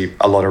obviously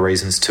a lot of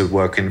reasons to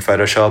work in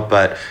Photoshop.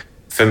 But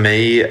for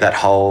me, that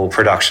whole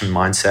production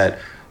mindset,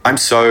 I'm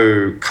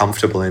so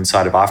comfortable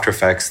inside of After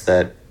Effects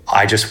that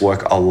I just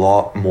work a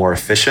lot more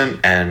efficient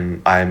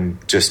and I'm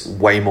just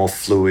way more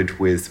fluid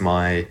with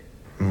my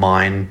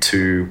mind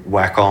to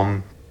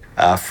Wacom.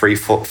 Free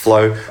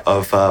flow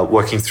of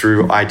working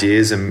through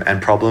ideas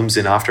and problems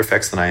in After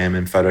Effects than I am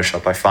in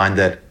Photoshop. I find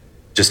that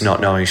just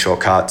not knowing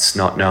shortcuts,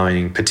 not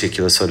knowing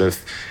particular sort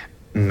of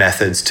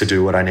methods to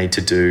do what I need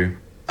to do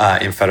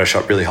in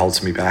Photoshop really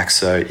holds me back.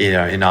 So,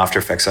 in After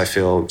Effects, I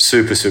feel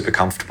super, super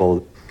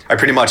comfortable. I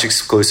pretty much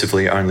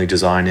exclusively only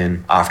design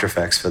in After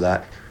Effects for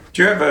that.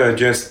 Do you ever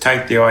just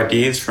take the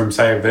ideas from,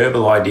 say, a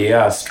verbal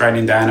idea straight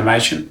into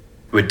animation?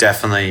 Would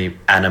definitely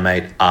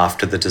animate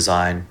after the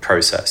design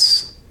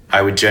process.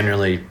 I would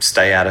generally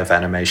stay out of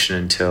animation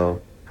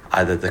until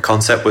either the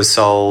concept was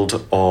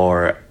sold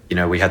or,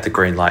 we had the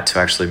green light to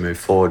actually move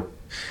forward.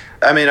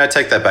 I mean, I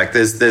take that back.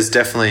 There's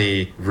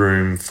definitely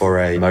room for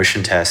a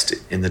motion test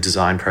in the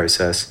design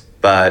process,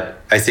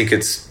 but I think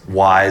it's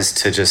wise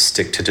to just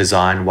stick to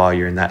design while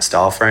you're in that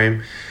style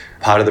frame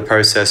part of the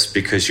process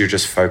because you're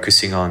just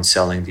focusing on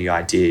selling the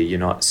idea. You're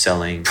not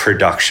selling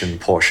production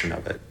portion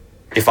of it.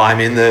 If I'm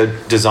in the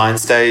design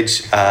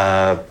stage,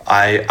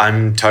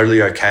 I'm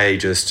totally okay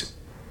just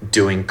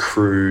doing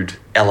crude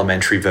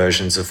elementary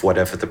versions of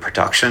whatever the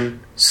production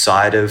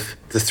side of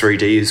the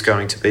 3D is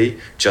going to be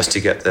just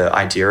to get the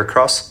idea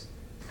across.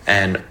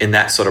 And in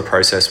that sort of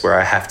process where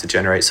I have to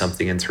generate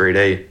something in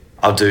 3D,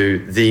 I'll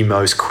do the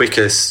most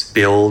quickest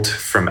build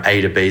from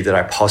A to B that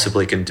I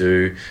possibly can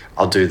do.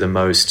 I'll do the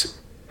most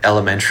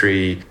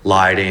elementary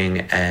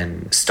lighting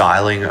and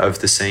styling of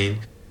the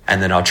scene.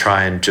 And then I'll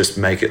try and just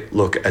make it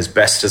look as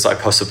best as I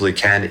possibly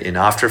can in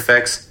After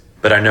Effects.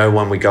 But I know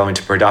when we go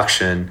into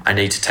production, I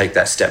need to take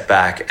that step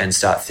back and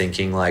start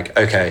thinking like,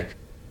 okay,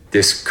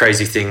 this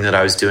crazy thing that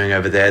I was doing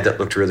over there that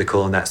looked really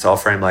cool in that style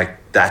frame, like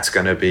that's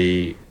going to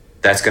be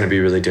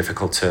really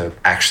difficult to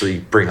actually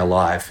bring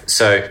alive.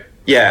 So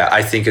yeah,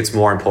 I think it's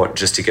more important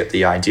just to get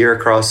the idea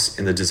across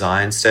in the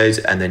design stage,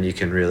 and then you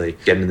can really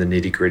get into the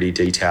nitty gritty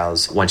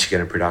details once you get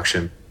in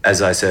production.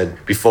 As I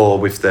said before,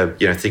 with the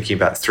thinking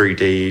about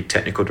 3D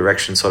technical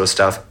direction sort of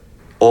stuff,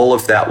 all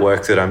of that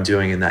work that I'm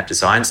doing in that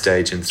design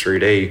stage in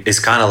 3D is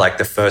kind of like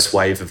the first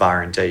wave of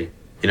R&D.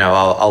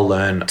 I'll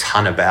learn a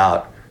ton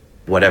about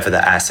whatever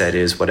the asset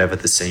is, whatever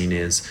the scene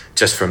is,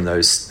 just from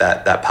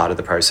that part of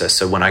the process.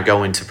 So when I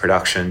go into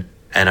production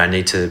and I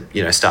need to,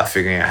 start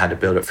figuring out how to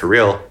build it for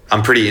real,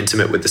 I'm pretty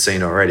intimate with the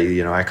scene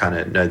already. I kind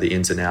of know the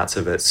ins and outs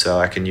of it, so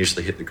I can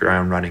usually hit the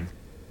ground running.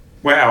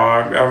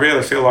 Wow, I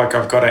really feel like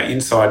I've got an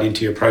insight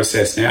into your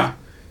process now.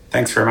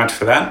 Thanks very much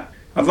for that.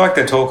 I'd like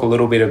to talk a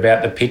little bit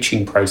about the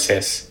pitching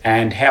process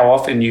and how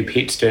often you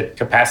pitched at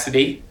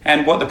capacity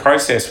and what the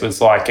process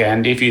was like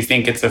and if you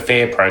think it's a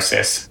fair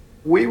process.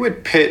 We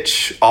would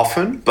pitch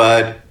often,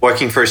 but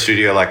working for a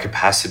studio like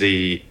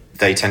Capacity,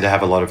 they tend to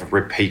have a lot of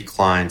repeat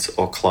clients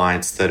or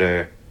clients that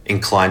are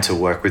inclined to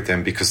work with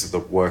them because of the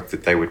work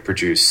that they would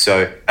produce.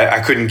 So I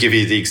couldn't give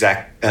you the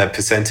exact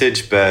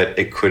percentage, but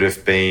it could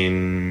have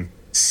been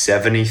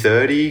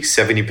 70-30,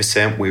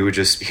 70% we were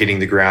just hitting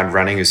the ground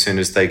running as soon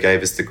as they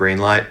gave us the green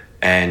light.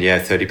 And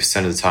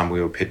 30% of the time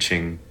we were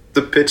pitching.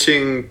 The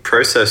pitching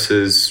process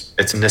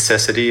it's a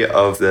necessity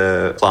of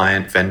the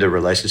client-vendor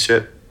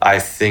relationship. I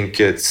think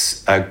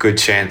it's a good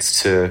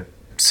chance to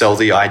sell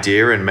the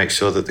idea and make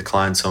sure that the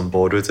client's on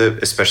board with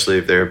it, especially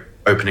if they're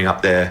opening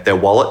up their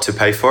wallet to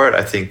pay for it.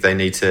 I think they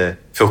need to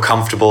feel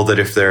comfortable that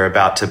if they're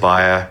about to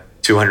buy a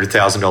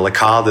 $200,000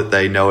 car, that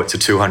they know it's a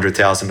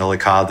 $200,000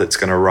 car that's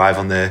going to arrive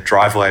on their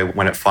driveway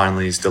when it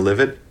finally is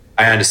delivered.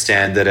 I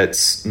understand that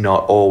it's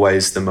not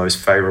always the most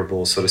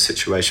favorable sort of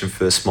situation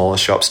for smaller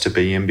shops to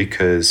be in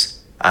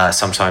because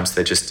sometimes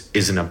there just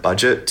isn't a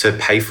budget to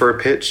pay for a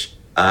pitch.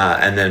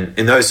 And then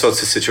in those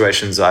sorts of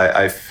situations,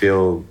 I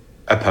feel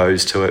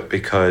opposed to it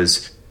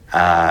because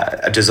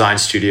a design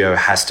studio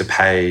has to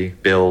pay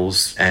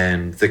bills,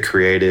 and the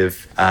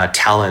creative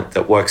talent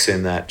that works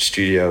in that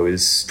studio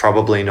is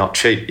probably not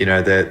cheap.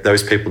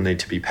 Those people need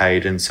to be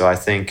paid. And so I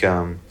think,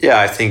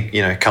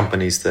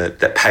 companies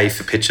that pay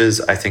for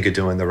pictures, I think, are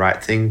doing the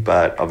right thing,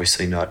 but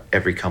obviously not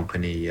every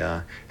company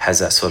has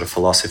that sort of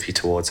philosophy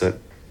towards it.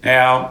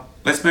 Now,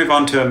 let's move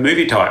on to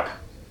MovieType.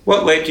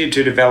 What led you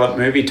to develop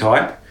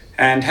MovieType,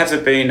 and has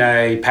it been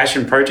a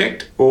passion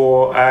project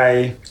or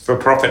a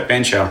for-profit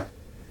venture?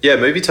 Yeah,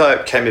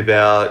 MovieType came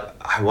about,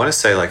 I want to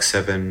say like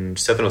seven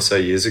or so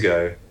years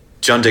ago.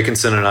 John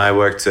Dickinson and I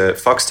worked at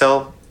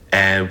Foxtel,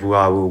 and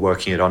while we were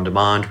working at On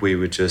Demand, we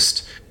would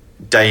just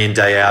day in,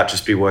 day out,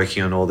 just be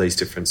working on all these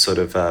different sort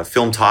of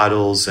film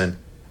titles. And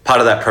part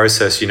of that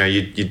process,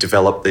 you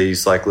develop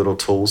these like little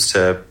tools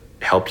to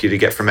help you to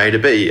get from A to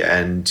B.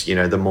 And,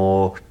 the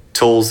more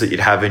tools that you'd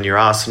have in your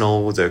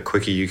arsenal, the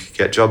quicker you could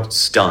get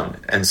jobs done.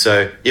 And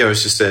so, it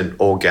was just an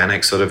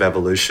organic sort of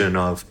evolution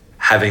of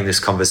having this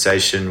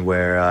conversation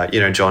where,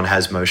 John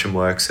has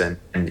MotionWorks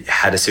and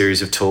had a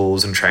series of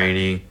tools and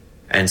training.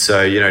 And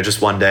so,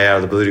 just one day out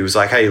of the blue, he was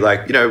like, hey,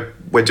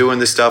 we're doing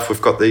this stuff.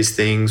 We've got these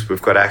things.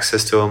 We've got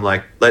access to them.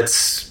 Like,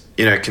 let's,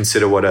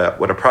 consider what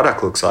a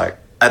product looks like.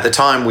 At the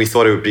time, we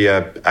thought it would be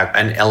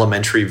an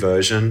elementary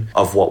version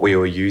of what we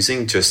were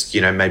using, just,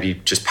 maybe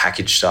just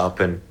packaged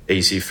up and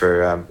easy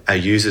for a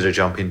user to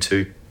jump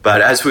into.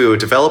 But as we were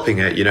developing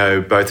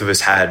it, both of us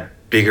had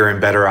bigger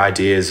and better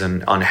ideas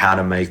on how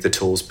to make the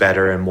tools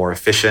better and more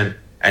efficient.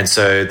 And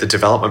so the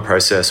development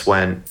process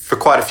went for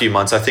quite a few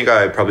months. I think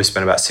I probably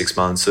spent about 6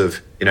 months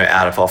of,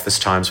 out of office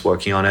times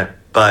working on it.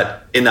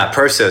 But in that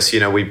process,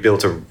 we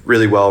built a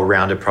really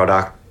well-rounded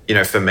product.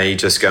 For me,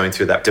 just going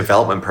through that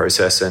development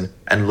process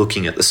and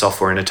looking at the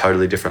software in a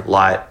totally different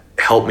light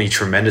helped me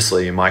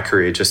tremendously in my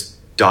career, just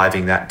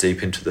diving that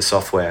deep into the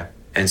software.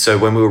 And so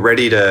when we were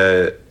ready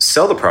to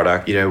sell the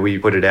product, we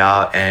put it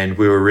out and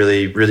we were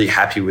really, really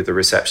happy with the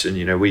reception.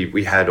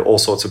 We had all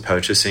sorts of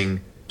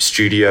purchasing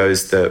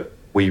studios that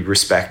we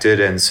respected.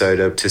 And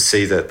so to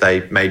see that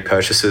they made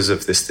purchases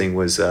of this thing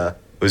was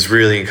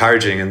really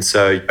encouraging. And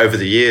so over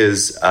the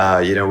years,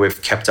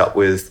 we've kept up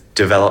with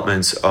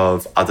developments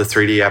of other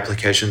 3D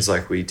applications.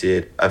 Like we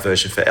did a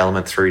version for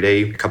Element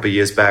 3D a couple of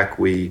years back.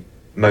 We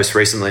most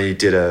recently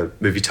did a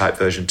MovieType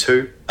version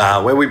 2,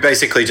 where we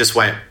basically just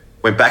went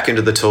back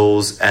into the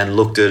tools and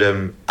looked at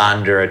them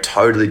under a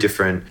totally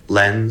different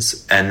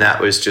lens. And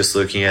that was just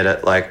looking at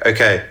it like,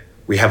 okay,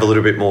 we have a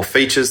little bit more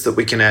features that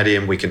we can add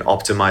in. We can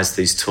optimize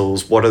these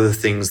tools. What are the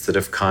things that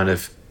have kind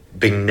of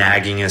been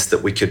nagging us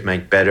that we could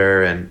make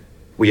better? And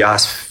we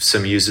asked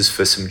some users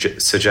for some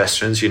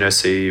suggestions,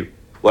 see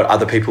what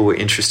other people were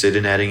interested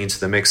in adding into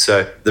the mix.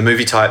 So the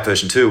MovieType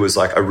version 2 was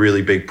like a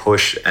really big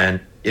push. And,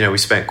 we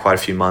spent quite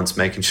a few months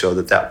making sure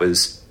that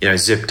was,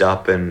 zipped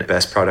up and the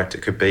best product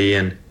it could be.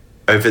 And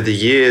over the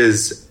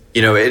years,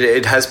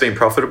 it has been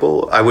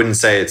profitable. I wouldn't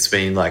say it's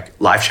been like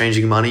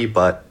life-changing money,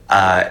 but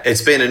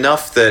it's been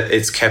enough that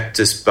it's kept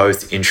us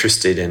both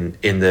interested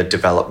in the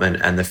development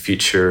and the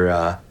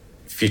future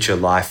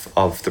life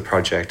of the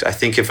project. I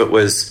think if it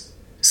was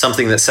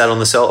something that sat on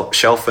the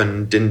shelf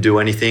and didn't do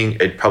anything,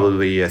 it'd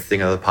probably be a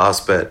thing of the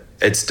past, but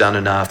it's done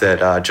enough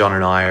that John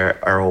and I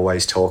are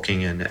always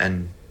talking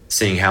and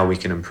seeing how we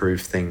can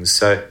improve things.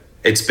 So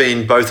it's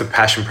been both a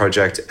passion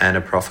project and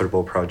a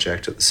profitable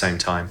project at the same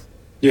time.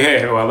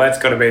 Yeah, well, that's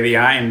got to be the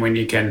aim when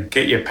you can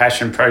get your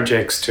passion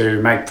projects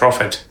to make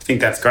profit. I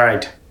think that's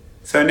great.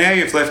 So now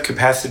you've left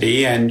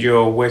Capacity and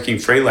you're working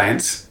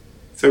freelance.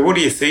 So what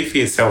do you see for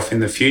yourself in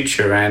the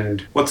future,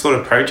 and what sort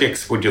of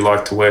projects would you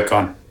like to work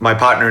on? My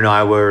partner and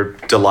I were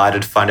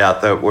delighted to find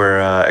out that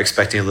we're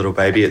expecting a little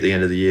baby at the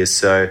end of the year.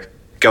 So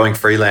going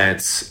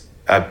freelance,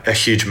 a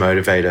huge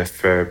motivator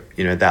for,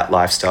 that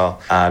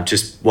lifestyle.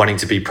 Just wanting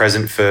to be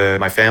present for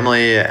my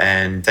family,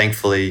 and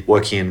thankfully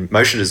working in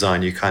motion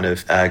design, you're kind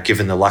of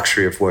given the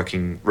luxury of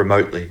working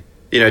remotely.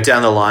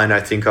 Down the line, I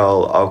think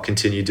I'll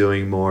continue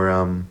doing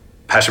more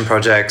passion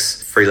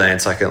projects.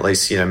 Freelance, I can at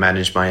least,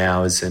 manage my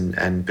hours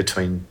and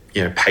between,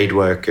 paid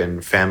work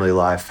and family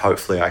life,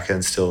 hopefully I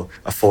can still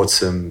afford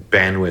some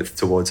bandwidth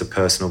towards a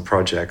personal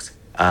project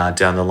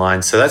down the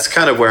line. So that's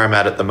kind of where I'm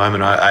at the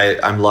moment.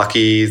 I'm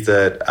lucky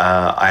that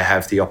I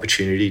have the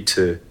opportunity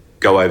to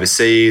go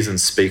overseas and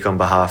speak on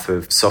behalf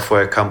of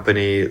software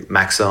company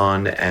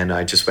Maxon, and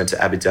I just went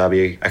to Abu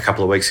Dhabi a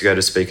couple of weeks ago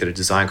to speak at a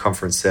design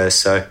conference there.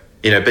 So,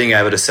 being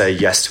able to say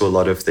yes to a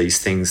lot of these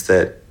things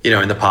that,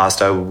 in the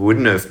past I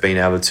wouldn't have been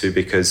able to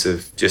because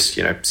of just,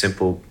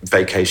 simple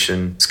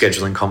vacation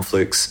scheduling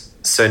conflicts.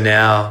 So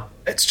now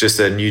it's just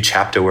a new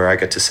chapter where I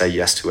get to say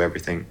yes to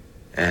everything,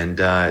 and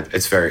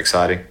it's very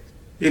exciting.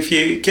 If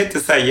you get to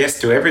say yes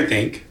to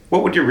everything,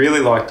 what would you really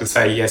like to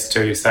say yes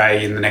to,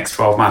 say, in the next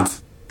 12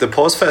 months? The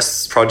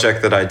PauseFest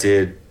project that I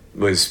did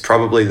was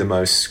probably the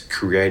most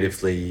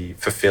creatively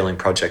fulfilling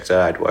project that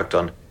I'd worked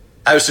on.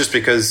 That was just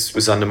because it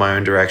was under my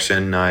own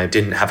direction. I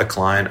didn't have a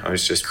client. I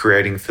was just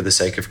creating for the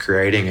sake of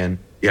creating, and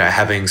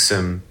having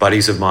some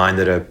buddies of mine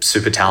that are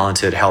super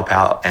talented help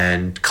out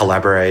and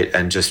collaborate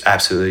and just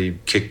absolutely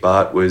kick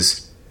butt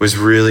was was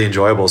really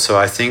enjoyable. So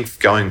I think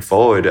going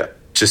forward,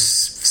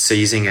 just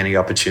seizing any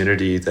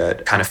opportunity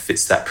that kind of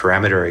fits that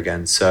parameter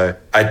again. So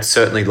I'd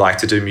certainly like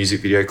to do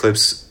music video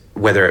clips,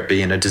 whether it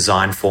be in a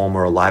design form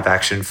or a live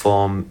action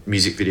form.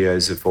 Music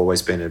videos have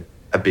always been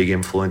a big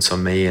influence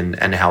on me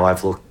and how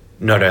I've looked,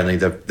 not only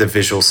the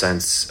visual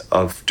sense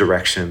of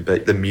direction,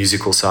 but the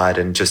musical side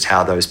and just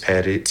how those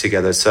pair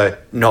together. So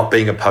not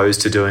being opposed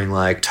to doing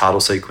like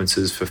title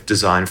sequences for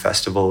design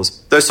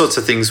festivals, those sorts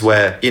of things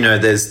where, you know,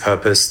 there's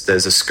purpose,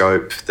 there's a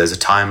scope, there's a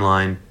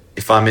timeline.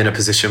 If I'm in a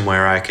position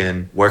where I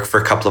can work for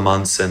a couple of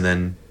months and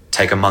then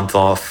take a month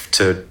off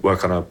to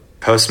work on a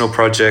personal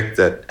project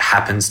that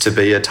happens to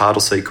be a title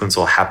sequence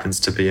or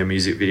happens to be a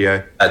music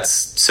video, that's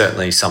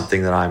certainly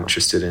something that I'm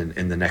interested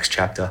in the next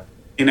chapter.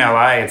 In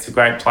LA, it's a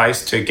great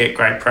place to get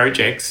great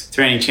projects. Is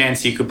there any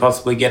chance you could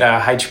possibly get a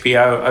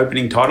HBO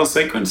opening title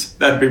sequence?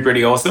 That'd be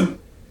pretty awesome.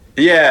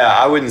 Yeah,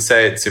 I wouldn't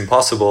say it's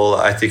impossible.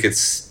 I think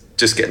it's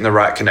just getting the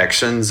right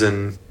connections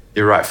and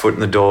your right foot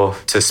in the door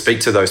to speak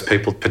to those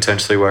people,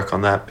 potentially work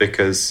on that,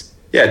 because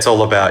yeah, it's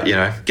all about, you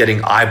know,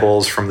 getting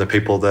eyeballs from the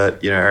people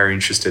that, you know, are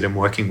interested in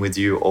working with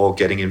you or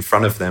getting in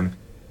front of them.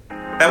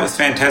 That was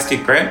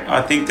fantastic, Brett.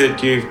 I think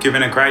that you've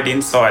given a great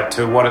insight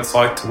to what it's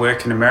like to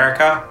work in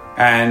America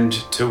and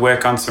to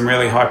work on some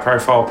really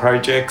high-profile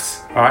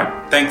projects. All right,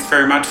 thanks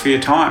very much for your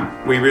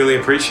time. We really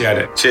appreciate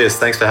it. Cheers,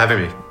 thanks for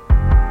having me.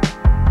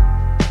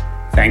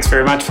 Thanks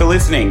very much for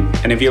listening.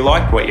 And if you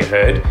liked what you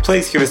heard,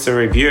 please give us a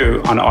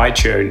review on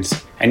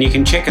iTunes. And you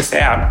can check us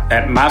out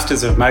at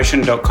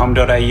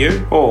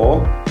mastersofmotion.com.au,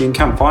 or you can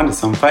come find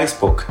us on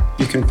Facebook.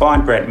 You can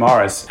find Brett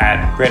Morris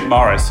at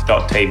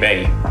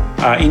brettmorris.tv.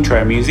 Our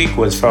intro music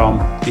was from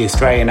the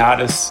Australian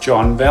artist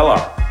John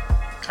Vella.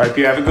 Hope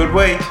you have a good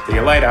week. See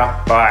you later.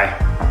 Bye.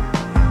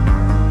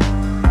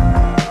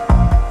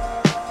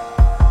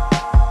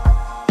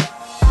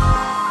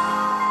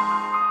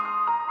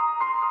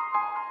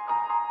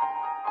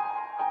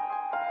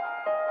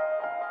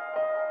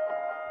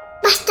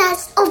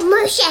 Masters of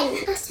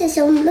Motion. Masters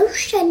of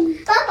Motion.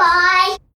 Bye-bye.